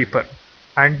very cheaper.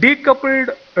 And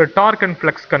decoupled torque and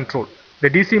flux control. The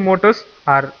DC motors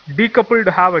are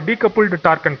decoupled, have a decoupled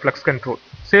torque and flux control.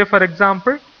 Say for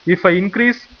example, if I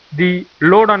increase the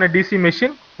load on a DC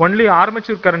machine, only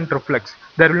armature current reflects.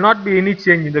 There will not be any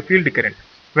change in the field current.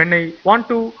 When I want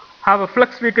to have a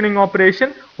flux weakening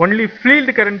operation, only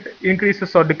field current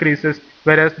increases or decreases,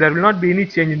 whereas there will not be any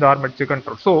change in the armature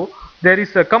control. So there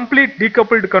is a complete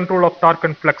decoupled control of torque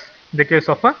and flux in the case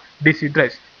of a DC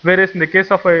drives. Whereas in the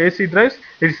case of a AC drives,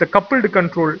 it is a coupled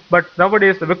control, but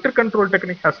nowadays the vector control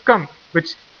technique has come,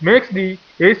 which makes the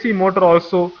AC motor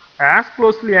also as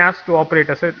closely as to operate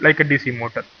as like a DC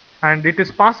motor. And it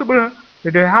is possible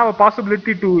that you have a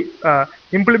possibility to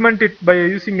implement it by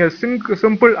using a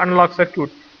simple analog circuit,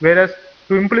 whereas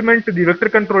to implement the vector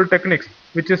control techniques,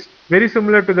 which is very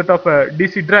similar to that of a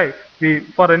DC drive,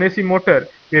 for an AC motor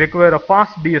we require a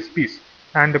fast DSPs,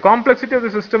 and the complexity of the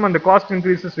system and the cost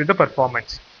increases with the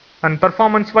performance. And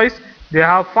performance wise, they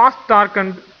have fast torque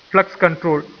and flux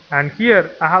control, and here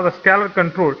I have a scalar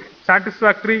control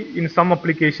satisfactory in some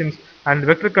applications, and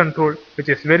vector control which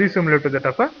is very similar to that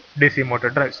of a DC motor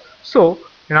drives. So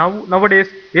nowadays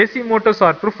AC motors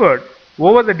are preferred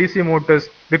over the DC motors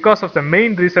because of the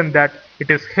main reason that it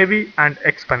is heavy and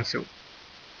expensive.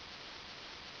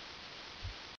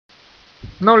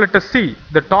 Now let us see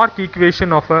the torque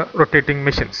equation of a rotating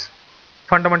machines.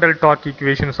 Fundamental torque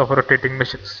equations of a rotating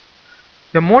machines.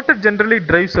 The motor generally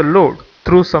drives a load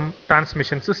through some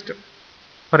transmission system.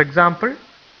 For example,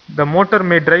 the motor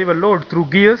may drive a load through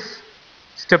gears,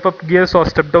 step up gears or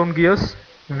step down gears,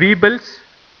 V-belts,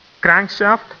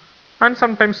 crankshaft, and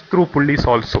sometimes through pulleys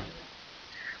also.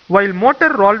 While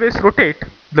motor always rotate,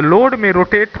 the load may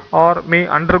rotate or may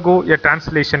undergo a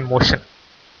translation motion.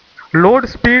 Load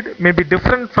speed may be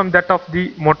different from that of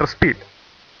the motor speed.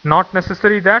 Not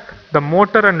necessary that the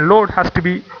motor and load has to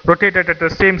be rotated at the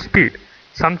same speed.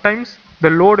 Sometimes the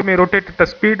load may rotate at a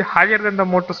speed higher than the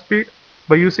motor speed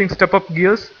by using step up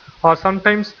gears, or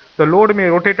sometimes the load may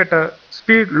rotate at a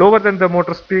speed lower than the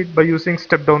motor speed by using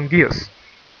step down gears.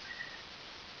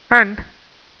 And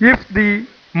if the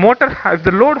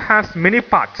load has many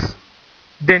parts,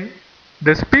 then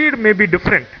the speed may be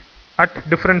different at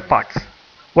different parts.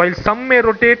 While some may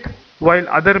rotate, while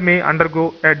other may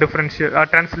undergo a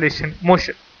translation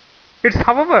motion. It's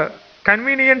however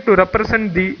convenient to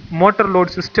represent the motor load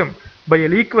system by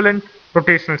an equivalent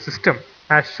rotational system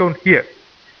as shown here.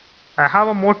 I have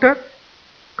a motor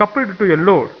coupled to a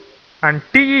load, and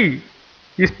TE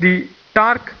is the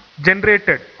torque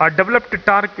generated or developed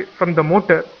torque from the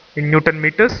motor in Newton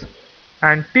meters,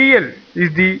 and TL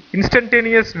is the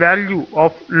instantaneous value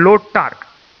of load torque,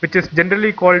 which is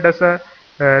generally called as a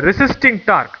resisting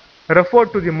torque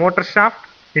referred to the motor shaft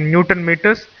in Newton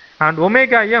meters, and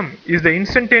omega m is the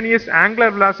instantaneous angular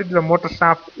velocity of the motor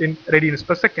shaft in radians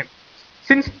per second.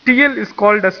 Since TL is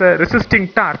called as a resisting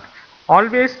torque,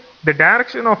 always the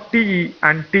direction of TE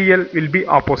and TL will be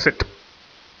opposite.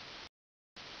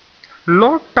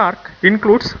 Load torque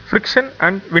includes friction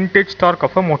and vintage torque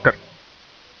of a motor.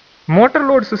 Motor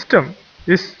load system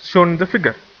is shown in the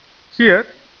figure. Here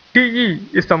TE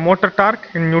is the motor torque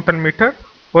in Newton meter,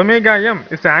 omega m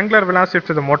is the angular velocity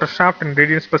to the motor shaft in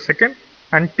radians per second,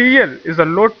 and TL is the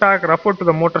load torque referred to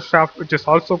the motor shaft, which is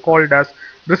also called as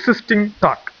resisting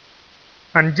torque,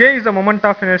 and J is the moment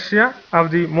of inertia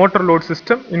of the motor load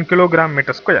system in kilogram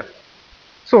meter square.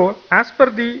 So as per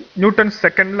the Newton's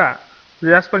second law,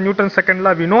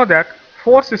 we know that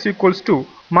force is equals to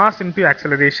mass into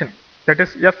acceleration, that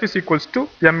is F is equals to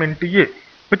m into A,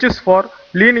 which is for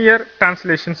linear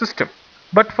translation system.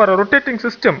 But for a rotating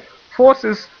system, force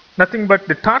is nothing but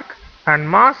the torque, and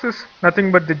mass is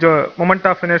nothing but the moment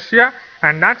of inertia,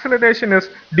 and acceleration is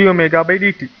d omega by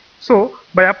dt. So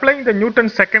by applying the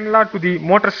Newton's second law to the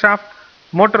motor shaft,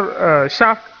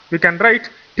 we can write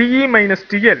TE minus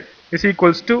TL is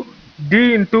equals to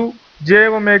d into j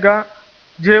omega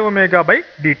by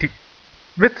dt.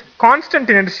 With constant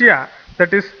inertia,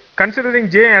 that is considering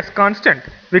j as constant,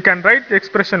 we can write the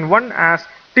expression 1 as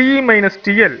TE minus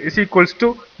TL is equals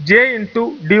to j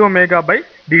into d omega by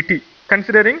dt,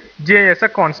 considering j as a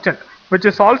constant, which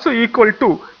is also equal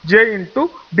to j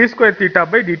into d square theta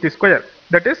by dt square.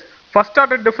 That is, first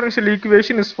order differential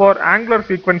equation is for angular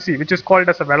frequency, which is called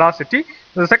as a velocity.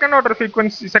 The second order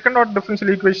differential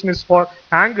equation is for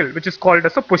angle, which is called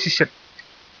as a position.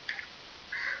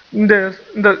 In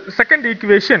the second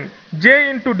equation, J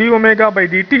into d omega by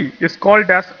dt is called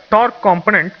as torque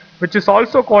component, which is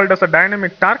also called as a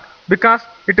dynamic torque because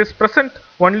it is present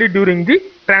only during the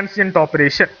transient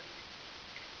operation.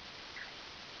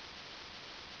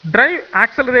 Drive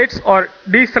accelerates or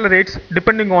decelerates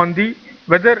depending on the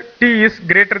whether T is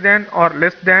greater than or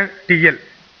less than TL.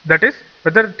 That is,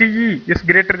 whether TE is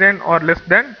greater than or less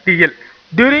than TL.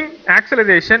 During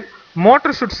acceleration,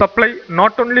 motor should supply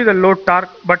not only the load torque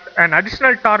but an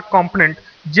additional torque component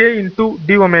J into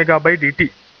d omega by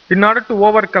dt in order to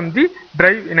overcome the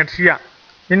drive inertia.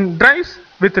 In drives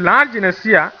with large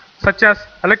inertia such as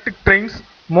electric trains,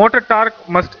 motor torque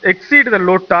must exceed the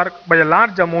load torque by a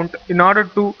large amount in order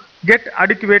to get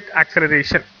adequate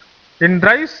acceleration. In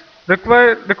drives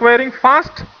requiring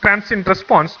fast transient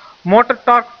response, motor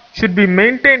torque should be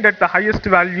maintained at the highest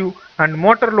value and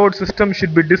motor load system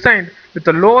should be designed with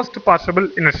the lowest possible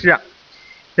inertia.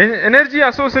 Energy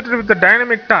associated with the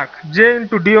dynamic torque J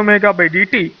into d omega by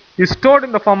dt is stored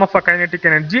in the form of a kinetic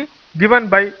energy given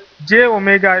by j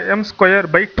omega m square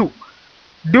by 2.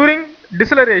 During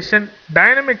deceleration,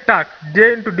 dynamic torque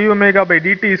J into d omega by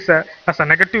dt is as a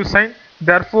negative sign.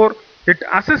 Therefore, it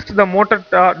assists the motor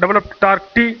developed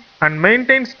torque T and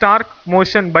maintains torque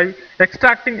motion by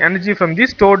extracting energy from the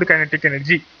stored kinetic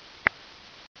energy.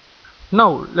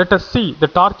 Now, let us see the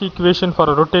torque equation for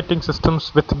rotating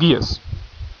systems with gears.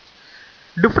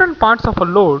 Different parts of a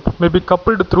load may be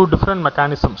coupled through different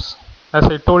mechanisms. As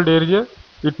I told earlier,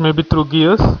 it may be through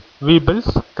gears, wheels,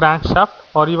 crankshaft,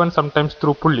 or even sometimes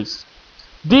through pulleys.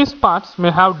 These parts may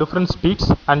have different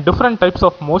speeds and different types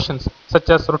of motions such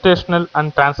as rotational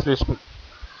and translational.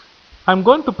 I am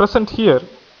going to present here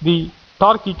the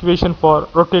torque equation for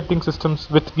rotating systems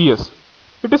with gears.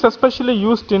 It is especially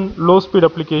used in low speed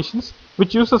applications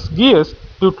which uses gears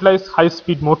to utilize high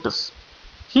speed motors.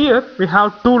 Here we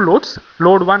have two loads,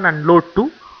 load 1 and load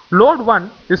 2. Load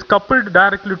 1 is coupled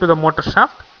directly to the motor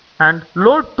shaft and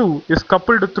load 2 is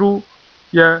coupled through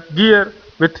a gear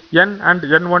with N and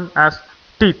N1 as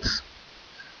teeths.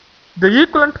 The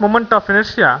equivalent moment of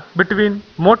inertia between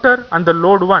motor and the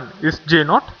load 1 is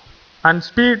J0 and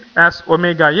speed as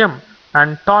omega m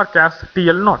and torque as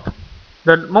TL0.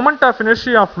 The moment of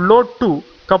inertia of load 2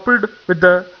 coupled with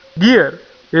the gear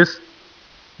is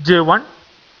J1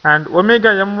 and omega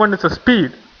m1 is the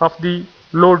speed of the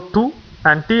load 2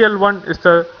 and TL1 is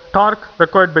the torque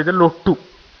required by the load 2.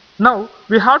 Now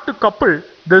we have to couple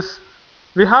this,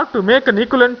 we have to make an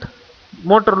equivalent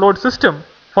motor load system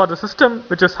for the system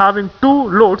which is having two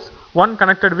loads, one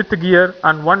connected with the gear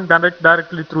and one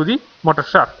directly through the motor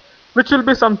shaft, which will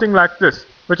be something like this,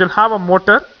 which will have a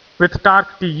motor with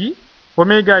torque TE,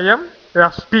 omega m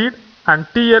as speed and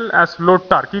TL as load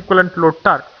torque, equivalent load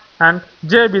torque, and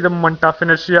J be the moment of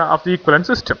inertia of the equivalent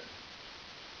system.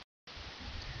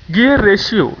 Gear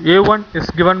ratio A1 is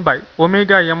given by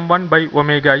omega m1 by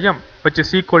omega m, which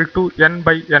is equal to N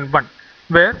by N1,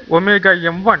 where omega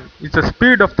m1 is the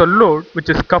speed of the load which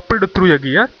is coupled through a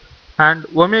gear and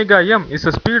omega m is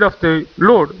the speed of the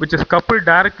load which is coupled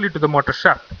directly to the motor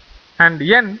shaft, and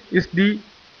N is the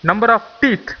number of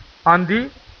teeth on the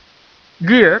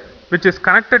gear which is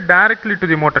connected directly to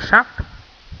the motor shaft,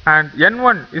 and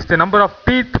N1 is the number of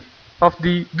teeth of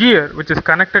the gear which is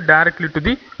connected directly to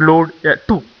the load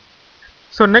 2.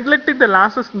 So neglecting the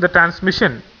losses in the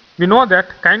transmission, we know that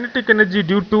kinetic energy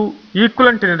due to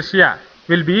equivalent inertia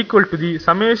will be equal to the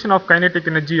summation of kinetic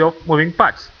energy of moving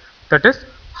parts, that is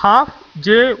half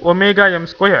j omega m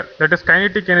square, that is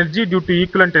kinetic energy due to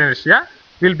equivalent inertia,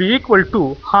 will be equal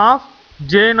to half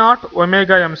j naught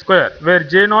omega m square, where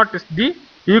j naught is the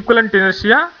equivalent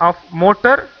inertia of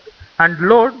motor and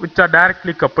load which are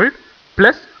directly coupled,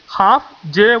 plus half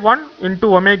j1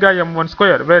 into omega m1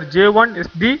 square, where j1 is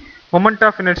the moment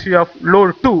of inertia of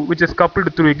load 2 which is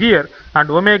coupled through a gear and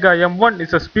omega m1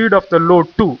 is the speed of the load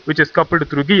 2 which is coupled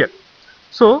through gear.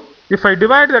 So if I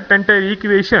divide that entire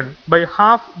equation by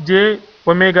half j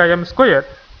omega m square,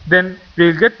 then we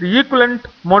will get the equivalent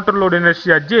motor load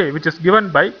inertia J, which is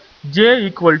given by J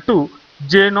equal to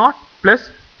J0 plus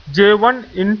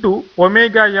J1 into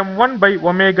omega m1 by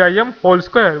omega m whole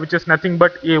square, which is nothing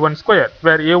but A1 square,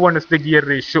 where A1 is the gear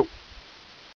ratio.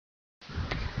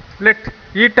 Let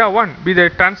eta 1 be the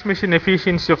transmission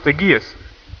efficiency of the gears.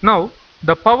 Now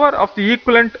the power of the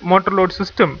equivalent motor load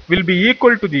system will be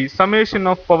equal to the summation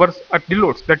of powers at the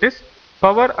loads, that is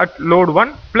power at load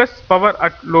 1 plus power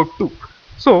at load 2.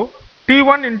 So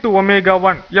T1 into omega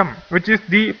 1 m, which is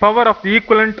the power of the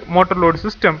equivalent motor load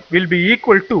system, will be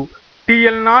equal to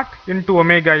TL0 into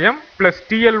omega m plus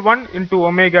TL1 into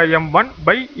omega m1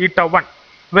 by eta 1,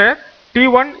 where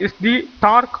T1 is the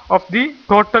torque of the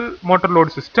total motor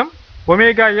load system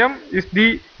omega m is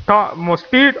the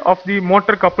speed of the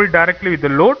motor coupled directly with the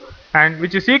load, and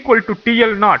which is equal to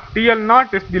TL naught. TL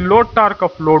naught is the load torque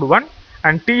of load 1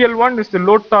 and TL1 is the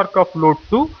load torque of load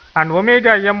 2, and omega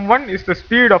m1 is the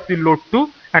speed of the load 2,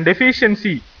 and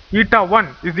efficiency eta 1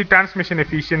 is the transmission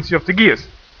efficiency of the gears.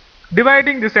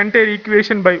 Dividing this entire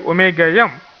equation by omega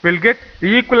m, will get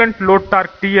the equivalent load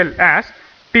torque TL as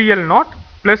TL naught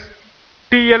plus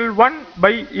TL1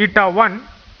 by eta 1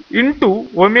 into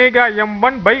omega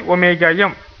m1 by omega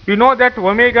m. We know that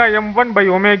omega m1 by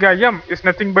omega m is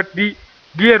nothing but the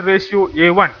gear ratio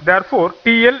A1. Therefore,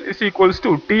 TL is equals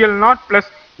to TL naught plus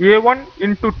A1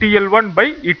 into TL1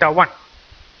 by eta 1.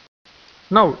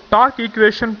 Now, torque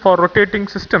equation for rotating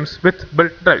systems with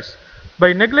belt drives.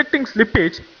 By neglecting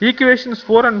slippage, equations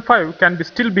 4 and 5 can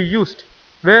still be used,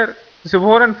 where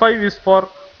 4 and 5 is for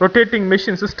rotating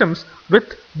machine systems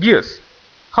with gears.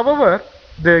 However,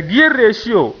 the gear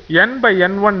ratio n by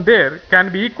n1 there can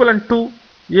be equivalent to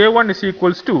A1 is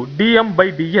equals to dm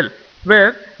by dl,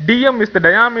 where dm is the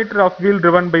diameter of wheel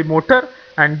driven by motor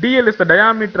and dl is the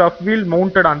diameter of wheel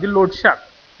mounted on the load shaft.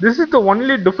 This is the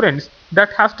only difference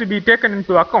that has to be taken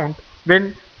into account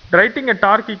when writing a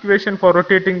torque equation for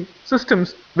rotating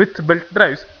systems with belt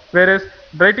drives, whereas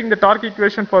writing the torque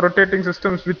equation for rotating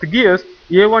systems with gears,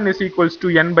 A1 is equals to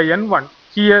n by n1,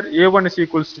 here A1 is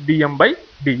equals to dm by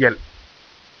dl.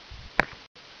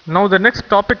 Now the next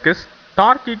topic is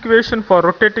torque equation for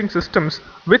rotating systems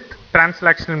with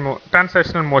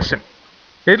translational motion.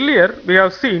 Earlier we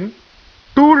have seen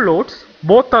two loads,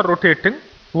 both are rotating,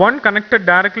 one connected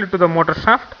directly to the motor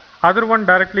shaft, other one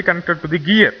directly connected to the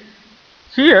gear.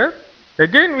 Here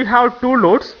again we have two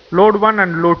loads, load 1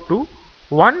 and load 2.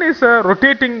 One is a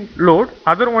rotating load,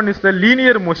 other one is the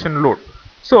linear motion load.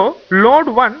 So load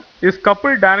 1 is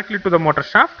coupled directly to the motor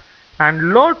shaft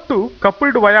and load 2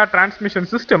 coupled via transmission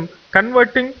system,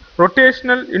 converting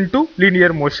rotational into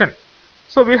linear motion.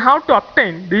 So we have to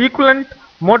obtain the equivalent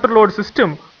motor load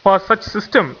system for such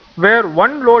system where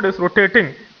one load is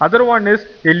rotating, other one is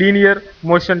a linear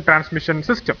motion transmission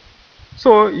system.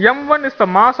 So m1 is the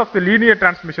mass of the linear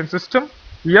transmission system,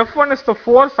 F1 is the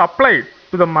force applied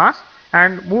to the mass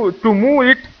and move it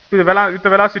to the with the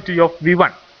velocity of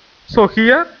v1. So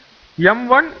here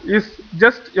m1 is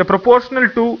just a proportional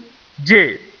to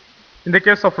j in the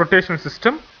case of rotational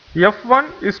system,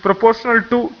 F1 is proportional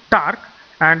to torque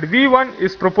and v1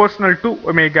 is proportional to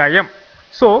omega m.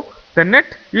 So the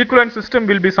net equivalent system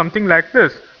will be something like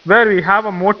this, where we have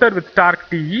a motor with torque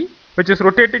Te which is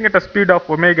rotating at a speed of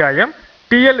omega m,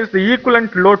 TL is the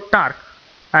equivalent load torque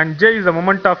and J is the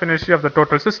moment of inertia of the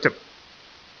total system.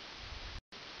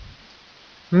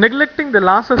 Neglecting the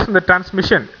losses in the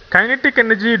transmission, kinetic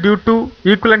energy due to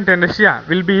equivalent inertia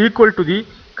will be equal to the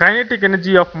kinetic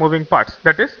energy of moving parts,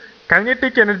 that is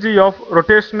kinetic energy of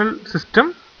rotational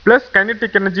system plus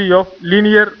kinetic energy of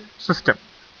linear system,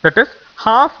 that is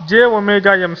half j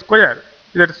omega m square,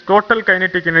 that is total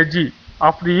kinetic energy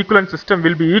of the equivalent system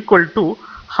will be equal to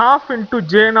half into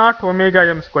j naught omega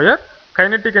m square,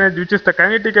 kinetic energy which is the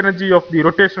kinetic energy of the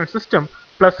rotational system,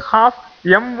 plus half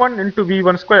m1 into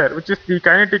v1 square, which is the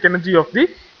kinetic energy of the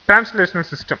translational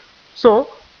system. So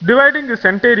dividing this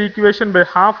entire equation by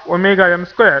half omega m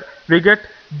square, we get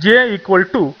j equal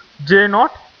to j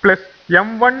naught plus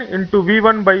m1 into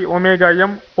v1 by omega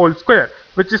m whole square,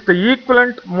 which is the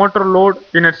equivalent motor load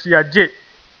inertia j.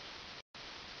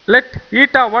 Let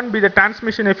eta 1 be the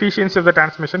transmission efficiency of the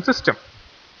transmission system.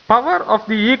 Power of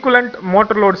the equivalent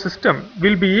motor load system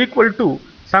will be equal to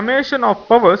summation of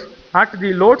powers at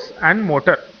the loads and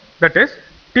motor, that is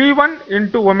T1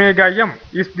 into omega m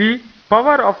is the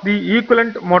power of the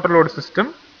equivalent motor load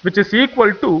system, which is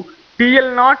equal to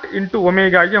TL naught into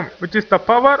omega m, which is the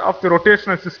power of the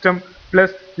rotational system,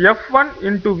 plus F1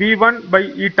 into V1 by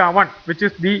eta 1, which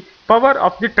is the power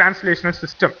of the translational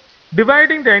system.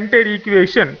 Dividing the entire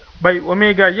equation by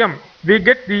omega m, we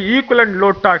get the equivalent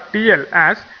load torque TL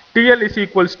as TL is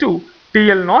equals to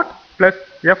TL naught plus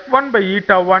F1 by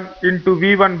eta 1 into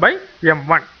V1 by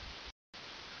m1.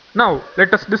 Now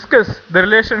let us discuss the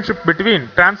relationship between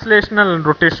translational and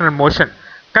rotational motion.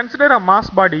 Consider a mass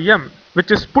body m which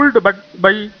is pulled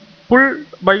by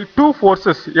two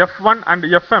forces F1 and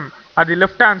Fm at the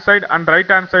left hand side and right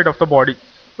hand side of the body,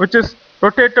 which is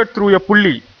rotated through a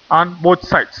pulley on both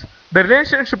sides. The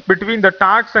relationship between the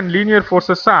torques and linear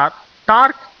forces are,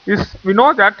 torque is, we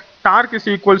know that torque is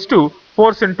equals to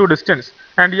force into distance,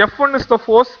 and F1 is the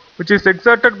force which is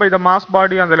exerted by the mass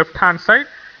body on the left hand side,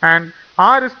 and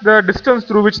r is the distance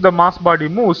through which the mass body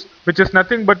moves, which is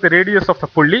nothing but the radius of the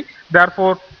pulley.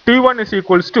 Therefore T1 is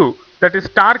equals to, that is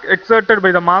torque exerted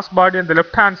by the mass body on the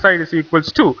left hand side is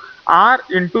equals to r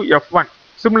into F1.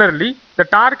 Similarly, the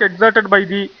torque exerted by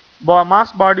the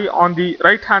mass body on the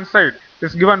right hand side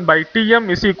is given by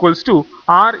Tm is equals to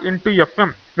R into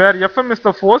Fm, where Fm is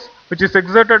the force which is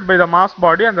exerted by the mass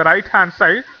body on the right hand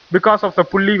side because of the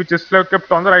pulley which is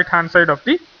kept on the right hand side of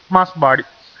the mass body.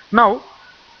 Now,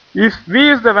 if v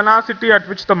is the velocity at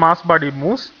which the mass body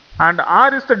moves and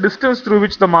r is the distance through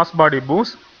which the mass body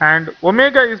moves and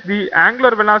omega is the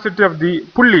angular velocity of the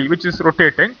pulley which is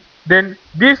rotating, then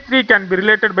these three can be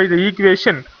related by the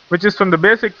equation which is from the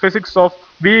basic physics of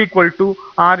v equal to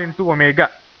r into omega.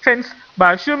 Hence,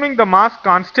 by assuming the mass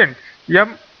constant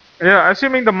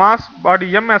assuming the mass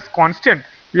body m as constant,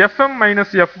 Fm minus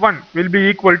F1 will be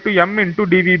equal to m into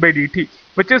dv by dt,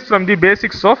 which is from the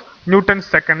basics of Newton's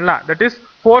second law, that is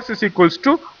force is equals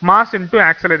to mass into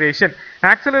acceleration.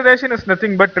 Acceleration is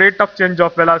nothing but rate of change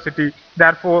of velocity,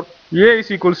 therefore A is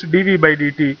equals to dv by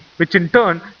dt, which in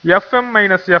turn Fm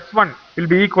minus F1 will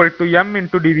be equal to m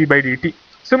into dv by dt.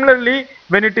 Similarly,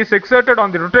 when it is exerted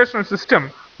on the rotational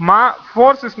system,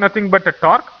 force is nothing but a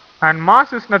torque and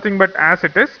mass is nothing but as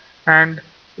it is, and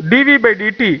dv by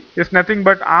dt is nothing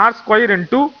but r square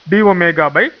into d omega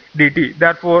by dt.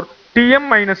 Therefore, Tm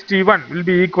minus T1 will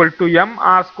be equal to m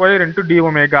r square into d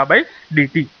omega by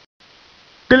dt.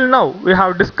 Till now, we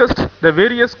have discussed the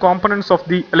various components of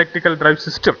the electrical drive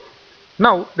system.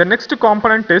 Now, the next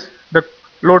component is the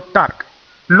load torque.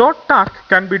 Load torque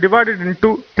can be divided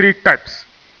into three types.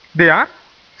 They are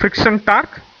friction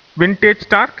torque, vintage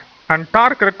torque, and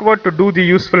torque required to do the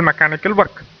useful mechanical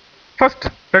work. First,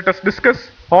 let us discuss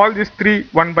all these three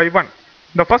one by one.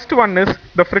 The first one is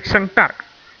the friction torque.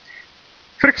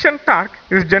 Friction torque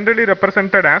is generally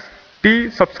represented as T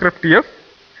subscript F.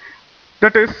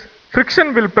 That is,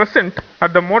 friction will present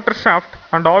at the motor shaft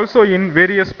and also in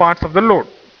various parts of the load.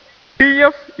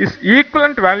 Tf is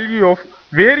equivalent value of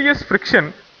various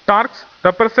friction torques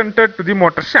represented to the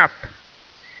motor shaft.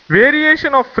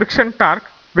 Variation of friction torque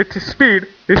with speed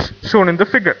is shown in the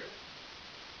figure.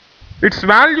 Its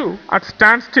value at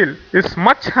standstill is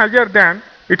much higher than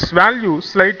its value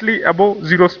slightly above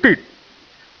zero speed.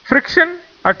 Friction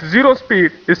at zero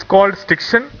speed is called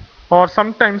stiction or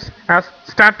sometimes as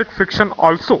static friction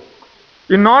also.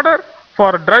 In order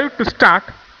for a drive to start,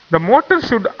 the motor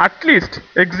should at least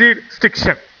exceed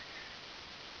stiction.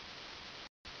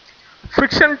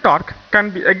 Friction torque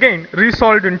can be again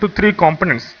resolved into three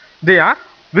components. They are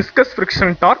viscous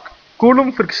friction torque,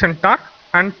 Coulomb friction torque,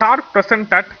 and torque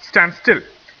present at standstill.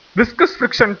 Viscous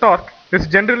friction torque is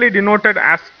generally denoted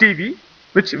as Tv,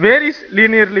 which varies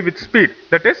linearly with speed.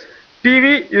 That is,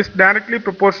 Tv is directly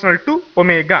proportional to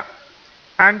omega,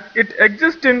 and it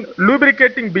exists in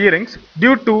lubricating bearings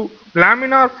due to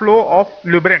laminar flow of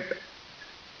lubricant.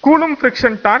 Coulomb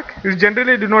friction torque is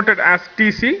generally denoted as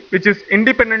Tc, which is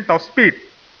independent of speed,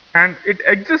 and it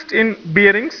exists in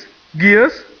bearings,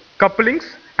 gears, couplings,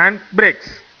 and brakes.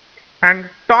 And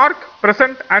torque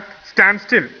present at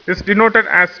standstill is denoted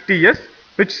as Ts,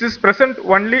 which is present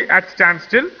only at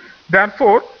standstill.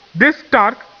 Therefore, this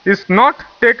torque is not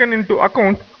taken into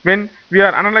account when we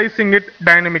are analyzing it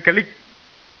dynamically.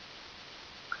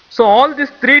 So all these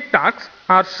three torques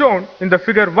are shown in the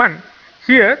figure 1.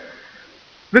 Here,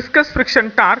 viscous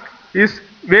friction torque is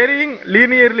varying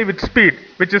linearly with speed,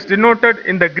 which is denoted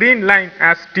in the green line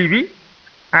as Tv,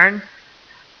 and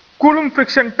Coulomb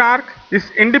friction torque is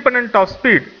independent of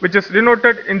speed, which is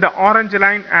denoted in the orange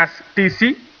line as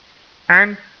Tc,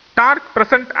 and torque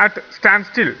present at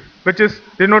standstill, which is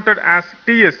denoted as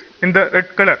Ts in the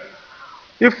red color.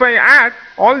 If I add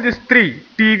all these three,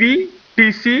 Tv,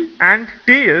 Tc and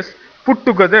Ts put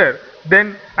together,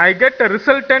 then I get a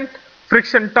resultant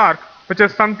friction torque, which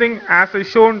is something as is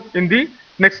shown in the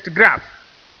next graph,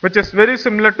 which is very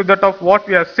similar to that of what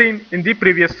we have seen in the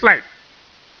previous slide.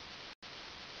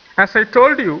 As I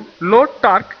told you, load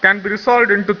torque can be resolved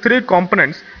into three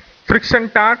components: friction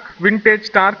torque,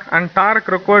 vintage torque, and torque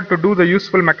required to do the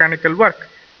useful mechanical work.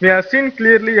 We have seen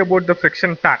clearly about the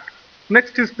friction torque.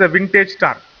 Next is the vintage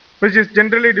torque, which is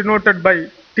generally denoted by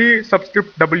T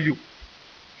subscript W.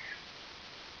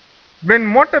 When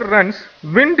motor runs,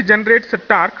 wind generates a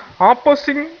torque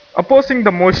opposing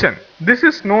the motion. This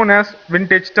is known as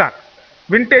vintage torque.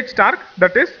 Vintage torque,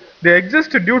 that is, they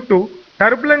exist due to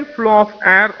turbulent flow of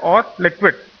air or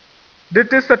liquid.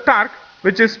 This is the torque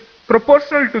which is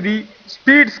proportional to the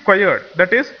speed squared,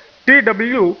 that is,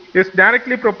 Tw is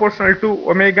directly proportional to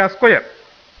omega square.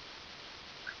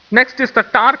 Next is the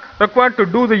torque required to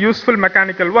do the useful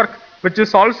mechanical work, which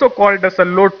is also called as a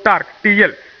load torque,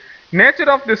 TL.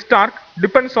 Nature of this torque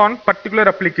depends on particular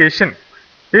application.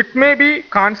 It may be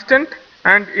constant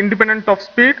and independent of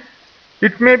speed.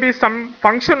 It may be some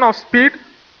function of speed,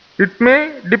 It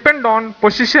may depend on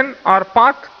position or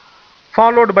path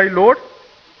followed by load.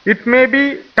 It may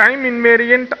be time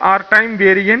invariant or time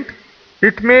variant.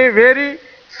 It may vary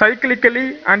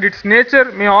cyclically and its nature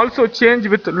may also change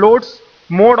with load's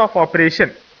mode of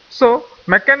operation. So,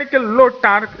 mechanical load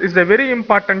torque is a very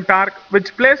important torque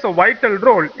which plays a vital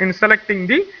role in selecting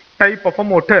the type of a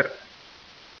motor.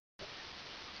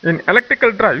 In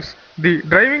electrical drives, the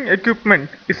driving equipment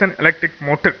is an electric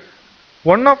motor.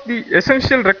 One of the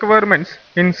essential requirements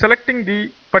in selecting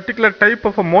the particular type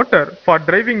of a motor for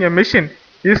driving a machine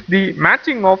is the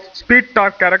matching of speed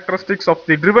torque characteristics of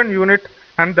the driven unit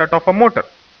and that of a motor.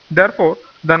 Therefore,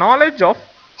 the knowledge of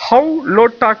how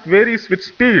load torque varies with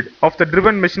speed of the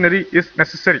driven machinery is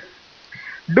necessary.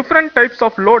 Different types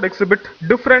of load exhibit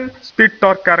different speed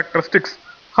torque characteristics.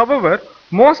 However,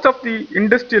 most of the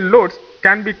industrial loads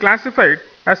can be classified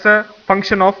as a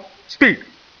function of speed.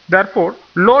 Therefore,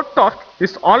 load torque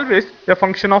is always a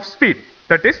function of speed.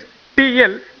 That is,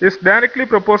 TL is directly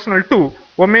proportional to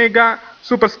omega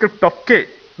superscript of k,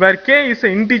 where k is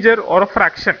an integer or a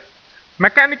fraction.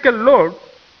 Mechanical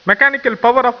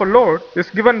power of a load is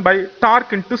given by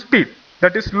torque into speed.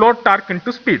 That is, load torque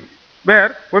into speed,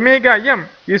 where omega m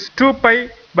is 2 pi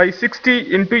by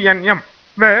 60 into nm,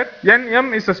 where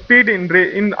nm is the speed in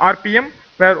rpm,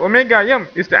 where omega m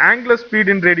is the angular speed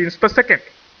in radians per second.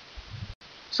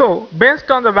 So,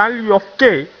 based on the value of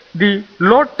k, the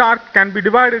load torque can be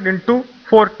divided into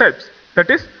 4 types. That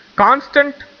is,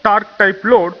 constant torque type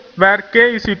load, where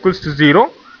k is equals to 0,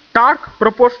 torque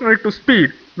proportional to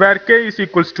speed, where k is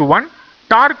equals to 1,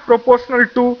 torque proportional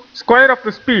to square of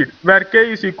the speed, where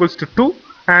k is equals to 2,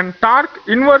 and torque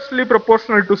inversely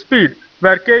proportional to speed,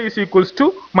 where k is equals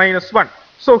to minus 1.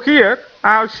 So here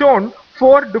I have shown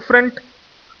 4 different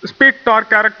speed torque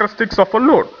characteristics of a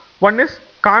load. One is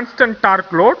constant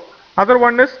torque load, other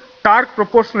one is torque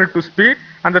proportional to speed,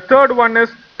 and the third one is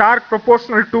torque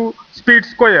proportional to speed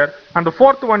square, and the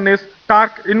fourth one is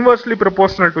torque inversely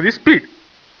proportional to the speed.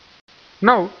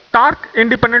 Now, torque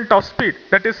independent of speed,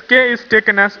 that is k is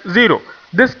taken as 0.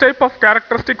 This type of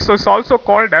characteristics is also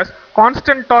called as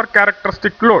constant torque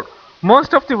characteristic load.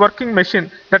 Most of the working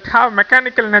machines that have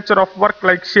mechanical nature of work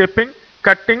like shaping,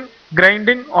 cutting,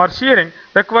 grinding or shearing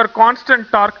require constant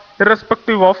torque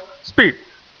irrespective of speed.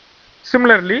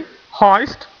 Similarly,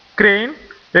 hoist, crane,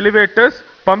 elevators,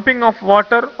 pumping of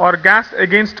water or gas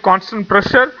against constant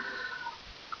pressure,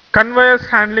 conveyors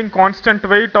handling constant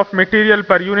weight of material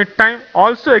per unit time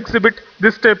also exhibit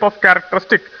this type of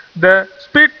characteristic. The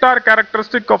speed torque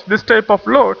characteristic of this type of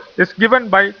load is given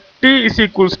by T is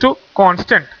equals to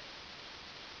constant.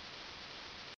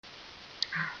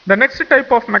 The next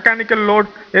type of mechanical load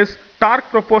is torque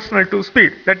proportional to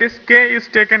speed, that is K is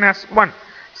taken as 1.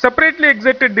 Separately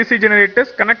excited DC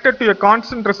generators connected to a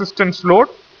constant resistance load,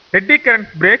 eddy current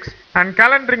brakes and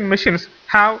calendering machines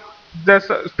have the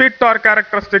speed torque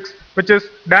characteristics which is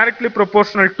directly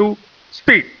proportional to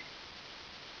speed.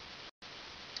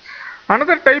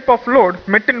 Another type of load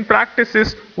met in practice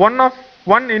is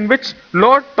one in which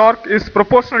load torque is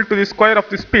proportional to the square of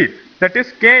the speed, that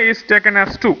is K is taken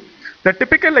as 2. The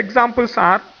typical examples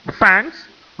are fans,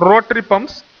 rotary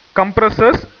pumps,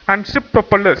 compressors and ship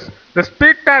propellers. The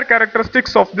speed torque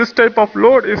characteristics of this type of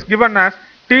load is given as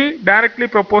T directly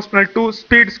proportional to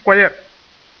speed square.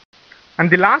 And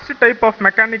the last type of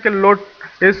mechanical load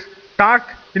is torque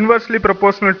inversely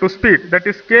proportional to speed, that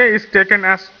is K is taken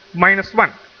as minus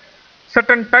 1.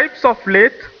 Certain types of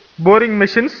lathe, boring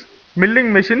machines,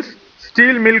 milling machines,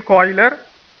 steel mill coiler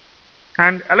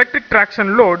and electric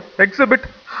traction load exhibit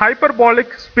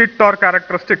hyperbolic speed torque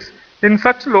characteristics. In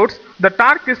such loads, the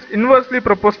torque is inversely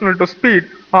proportional to speed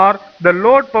or the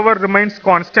load power remains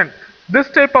constant.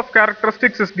 This type of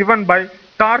characteristics is given by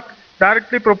torque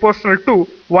directly proportional to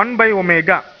 1 by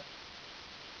omega.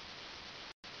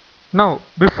 Now,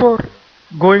 before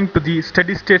going to the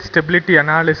steady state stability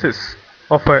analysis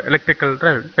of an electrical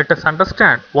drive, let us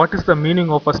understand what is the meaning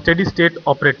of a steady state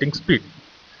operating speed.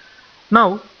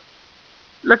 Now,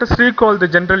 let us recall the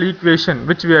general equation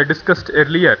which we have discussed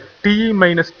earlier. Te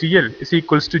minus TL is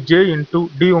equals to J into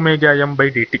d omega m by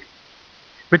dt,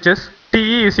 which is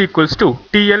Te is equals to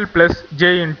TL plus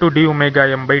J into d omega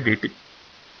m by dt.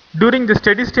 During the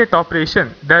steady state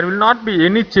operation, there will not be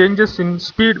any changes in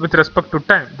speed with respect to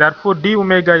time. Therefore, d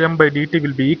omega m by dt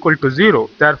will be equal to 0.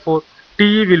 Therefore,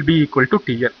 Te will be equal to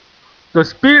TL. The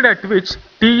speed at which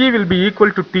Te will be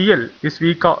equal to TL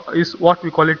is what we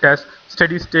call it as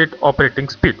steady state operating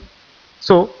speed.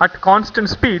 So, at constant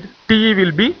speed, Te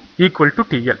will be equal to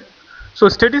TL. So,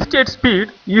 steady state speed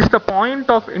is the point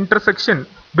of intersection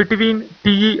between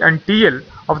Te and TL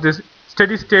of this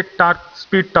steady state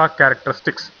speed torque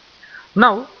characteristics.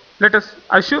 Now, let us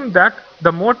assume that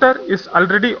the motor is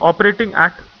already operating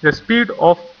at a speed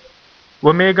of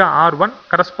omega r1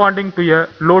 corresponding to a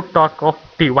load torque of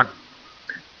T1.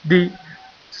 The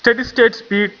steady state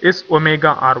speed is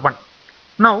omega r1.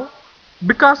 Now,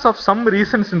 because of some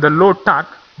reasons in the load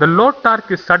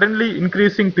torque is suddenly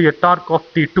increasing to a torque of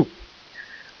T2.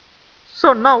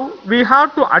 So now we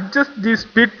have to adjust the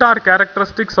speed torque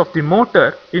characteristics of the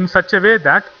motor in such a way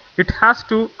that it has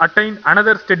to attain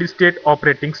another steady state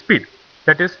operating speed,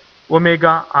 that is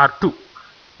omega r2.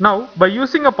 Now, by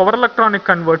using a power electronic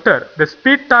converter, the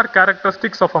speed torque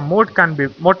characteristics of a motor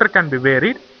can be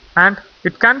varied, and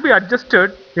it can be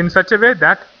adjusted in such a way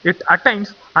that it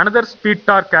attains another speed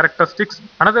torque characteristics,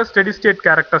 another steady state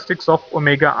characteristics of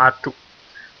omega r2.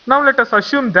 Now let us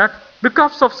assume that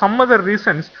because of some other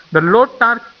reasons, the load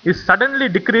torque is suddenly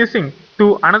decreasing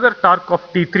to another torque of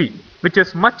T3, which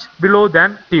is much below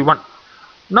than T1.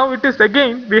 Now it is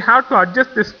again, we have to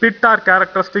adjust the speed torque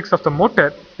characteristics of the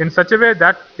motor in such a way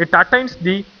that it attains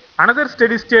the another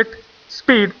steady state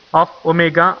speed of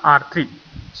omega r3.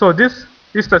 So this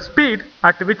is the speed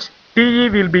at which TE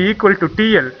will be equal to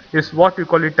TL, is what we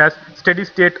call it as steady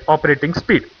state operating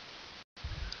speed.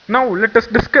 Now let us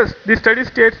discuss the steady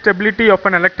state stability of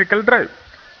an electrical drive.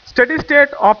 Steady state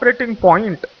operating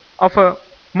point of a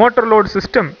motor load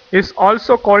system is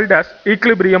also called as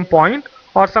equilibrium point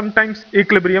or sometimes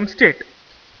equilibrium state.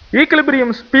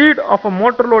 Equilibrium speed of a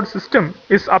motor load system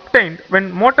is obtained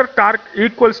when motor torque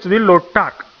equals to the load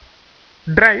torque.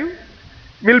 Drive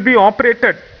will be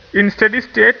operated in steady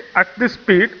state at this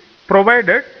speed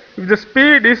provided if the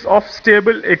speed is of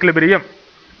stable equilibrium.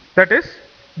 That is,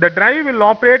 the drive will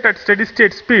operate at steady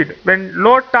state speed when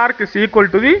load torque is equal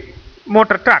to the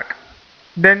motor torque.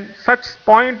 Then such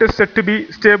point is said to be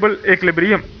stable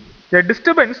equilibrium. A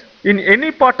disturbance in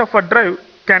any part of a drive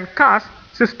can cause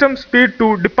system speed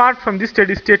to depart from the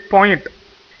steady state point.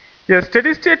 A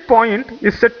steady state point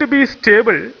is said to be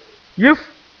stable if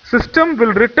system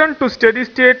will return to steady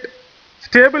state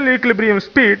stable equilibrium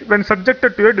speed when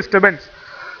subjected to a disturbance.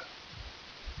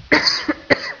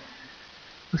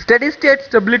 Steady state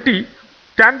stability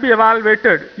can be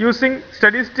evaluated using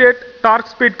steady state torque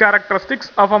speed characteristics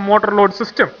of a motor load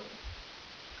system.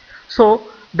 So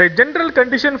the general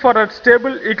condition for a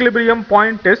stable equilibrium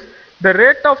point is the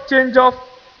rate of change of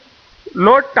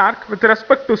load torque with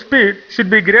respect to speed should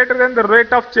be greater than the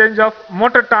rate of change of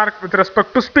motor torque with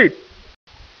respect to speed.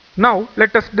 Now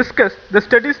let us discuss the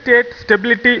steady state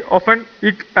stability of an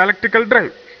electrical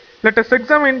drive. Let us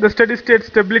examine the steady state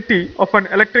stability of an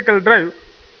electrical drive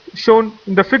shown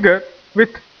in the figure with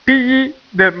TE,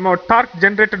 the torque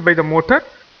generated by the motor,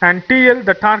 and TL,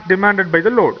 the torque demanded by the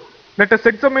load. Let us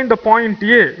examine the point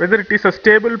A, whether it is a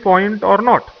stable point or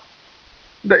not.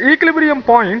 The equilibrium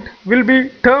point will be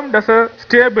termed as a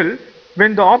stable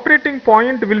when the operating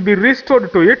point will be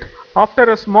restored to it after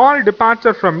a small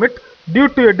departure from it due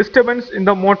to a disturbance in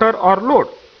the motor or load.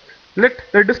 Let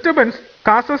the disturbance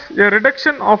causes a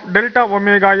reduction of delta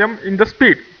omega m in the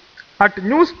speed. At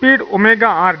new speed omega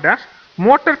r dash,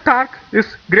 motor torque is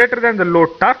greater than the load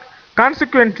torque.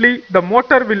 Consequently, the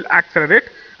motor will accelerate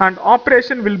and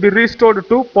operation will be restored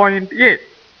to point A.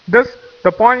 Thus,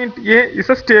 the point A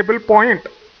is a stable point.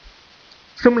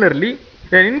 Similarly,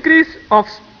 an increase of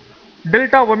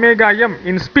delta omega m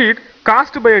in speed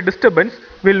caused by a disturbance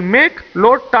will make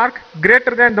load torque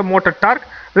greater than the motor torque,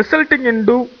 resulting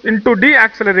into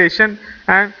deceleration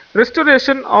and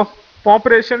restoration of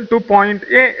operation to point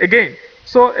A again.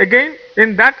 So again,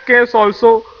 in that case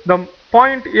also, the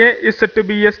point A is said to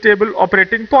be a stable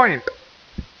operating point.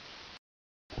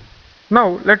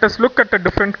 Now let us look at a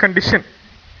different condition.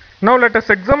 Now let us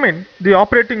examine the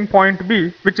operating point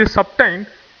B, which is obtained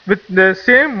with the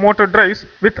same motor drives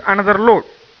with another load.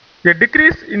 A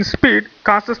decrease in speed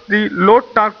causes the load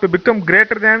torque to become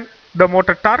greater than the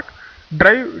motor torque,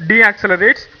 drive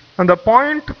deaccelerates, and the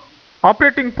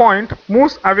operating point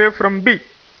moves away from B.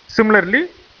 Similarly,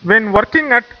 when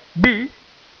working at B,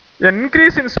 an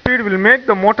increase in speed will make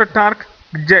the motor torque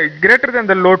greater than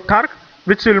the load torque,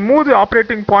 which will move the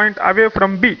operating point away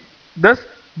from B. Thus,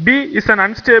 B is an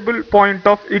unstable point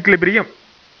of equilibrium.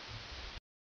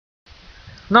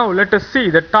 Now let us see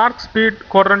the torque speed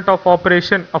quadrant of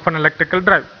operation of an electrical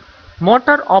drive.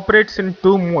 Motor operates in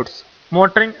two modes,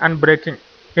 motoring and braking.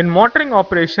 In motoring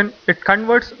operation, it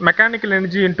converts mechanical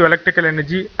energy into electrical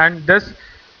energy and thus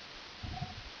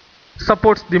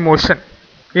supports the motion.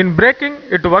 In braking,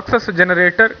 it works as a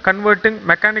generator, converting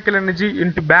mechanical energy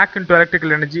back into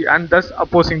electrical energy and thus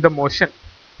opposing the motion.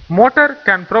 Motor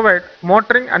can provide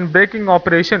motoring and braking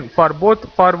operation for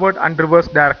both forward and reverse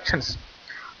directions.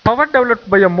 Power developed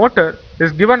by a motor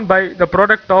is given by the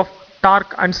product of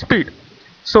torque and speed.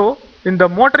 So in the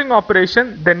motoring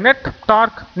operation, the net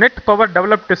torque, net power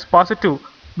developed is positive,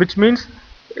 which means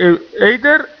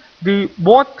either the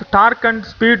both torque and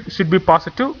speed should be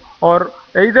positive, or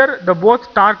either the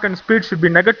both torque and speed should be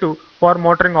negative for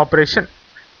motoring operation.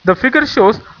 The figure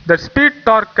shows the speed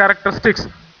torque characteristics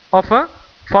of a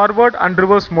forward and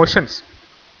reverse motions.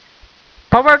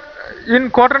 Power in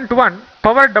quadrant 1,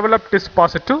 power developed is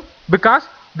positive because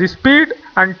the speed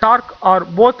and torque are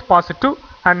both positive,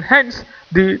 and hence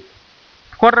the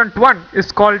quadrant 1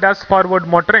 is called as forward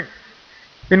motoring.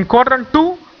 In quadrant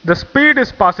 2, the speed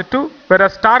is positive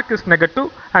whereas torque is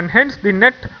negative, and hence the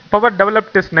net power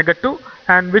developed is negative,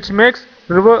 and which makes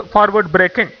forward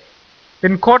braking.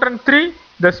 In quadrant 3,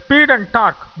 the speed and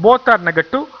torque both are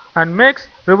negative and makes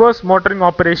reverse motoring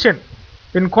operation.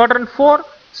 In quadrant 4,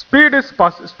 speed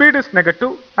is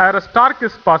negative whereas torque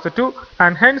is positive,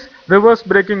 and hence reverse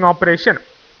braking operation.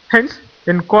 Hence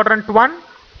in quadrant 1,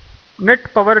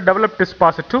 net power developed is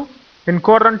positive. In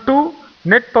quadrant 2,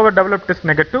 net power developed is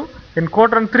negative. In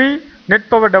quadrant 3, net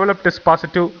power developed is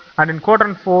positive, and in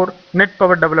quadrant 4, net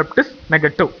power developed is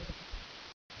negative.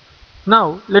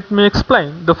 Now let me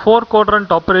explain the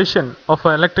 4-quadrant operation of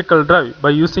an electrical drive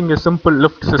by using a simple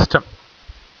lift system.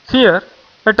 Here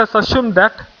let us assume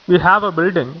that we have a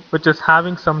building which is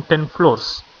having some 10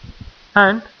 floors,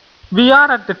 and we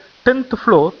are at the 10th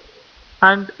floor,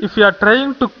 and if we are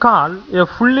trying to call a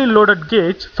fully loaded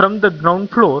gauge from the ground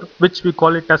floor, which we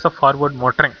call it as a forward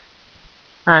motoring.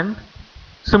 And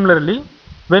similarly,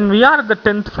 when we are at the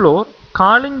 10th floor,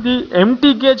 calling the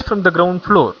empty gauge from the ground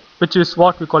floor, which is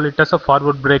what we call it as a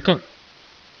forward braking.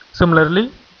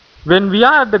 Similarly, when we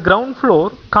are at the ground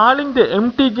floor, calling the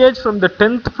empty gauge from the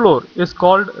 10th floor is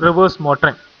called reverse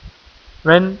motoring.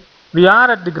 When we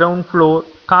are at the ground floor,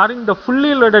 calling the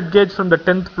fully loaded gauge from the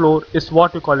 10th floor is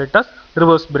what we call it as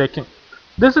reverse braking.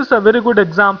 This is a very good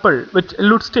example which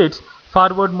illustrates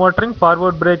forward motoring,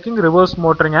 forward braking, reverse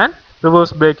motoring and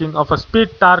reverse braking of a speed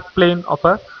torque plane of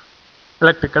a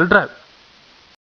electrical drive.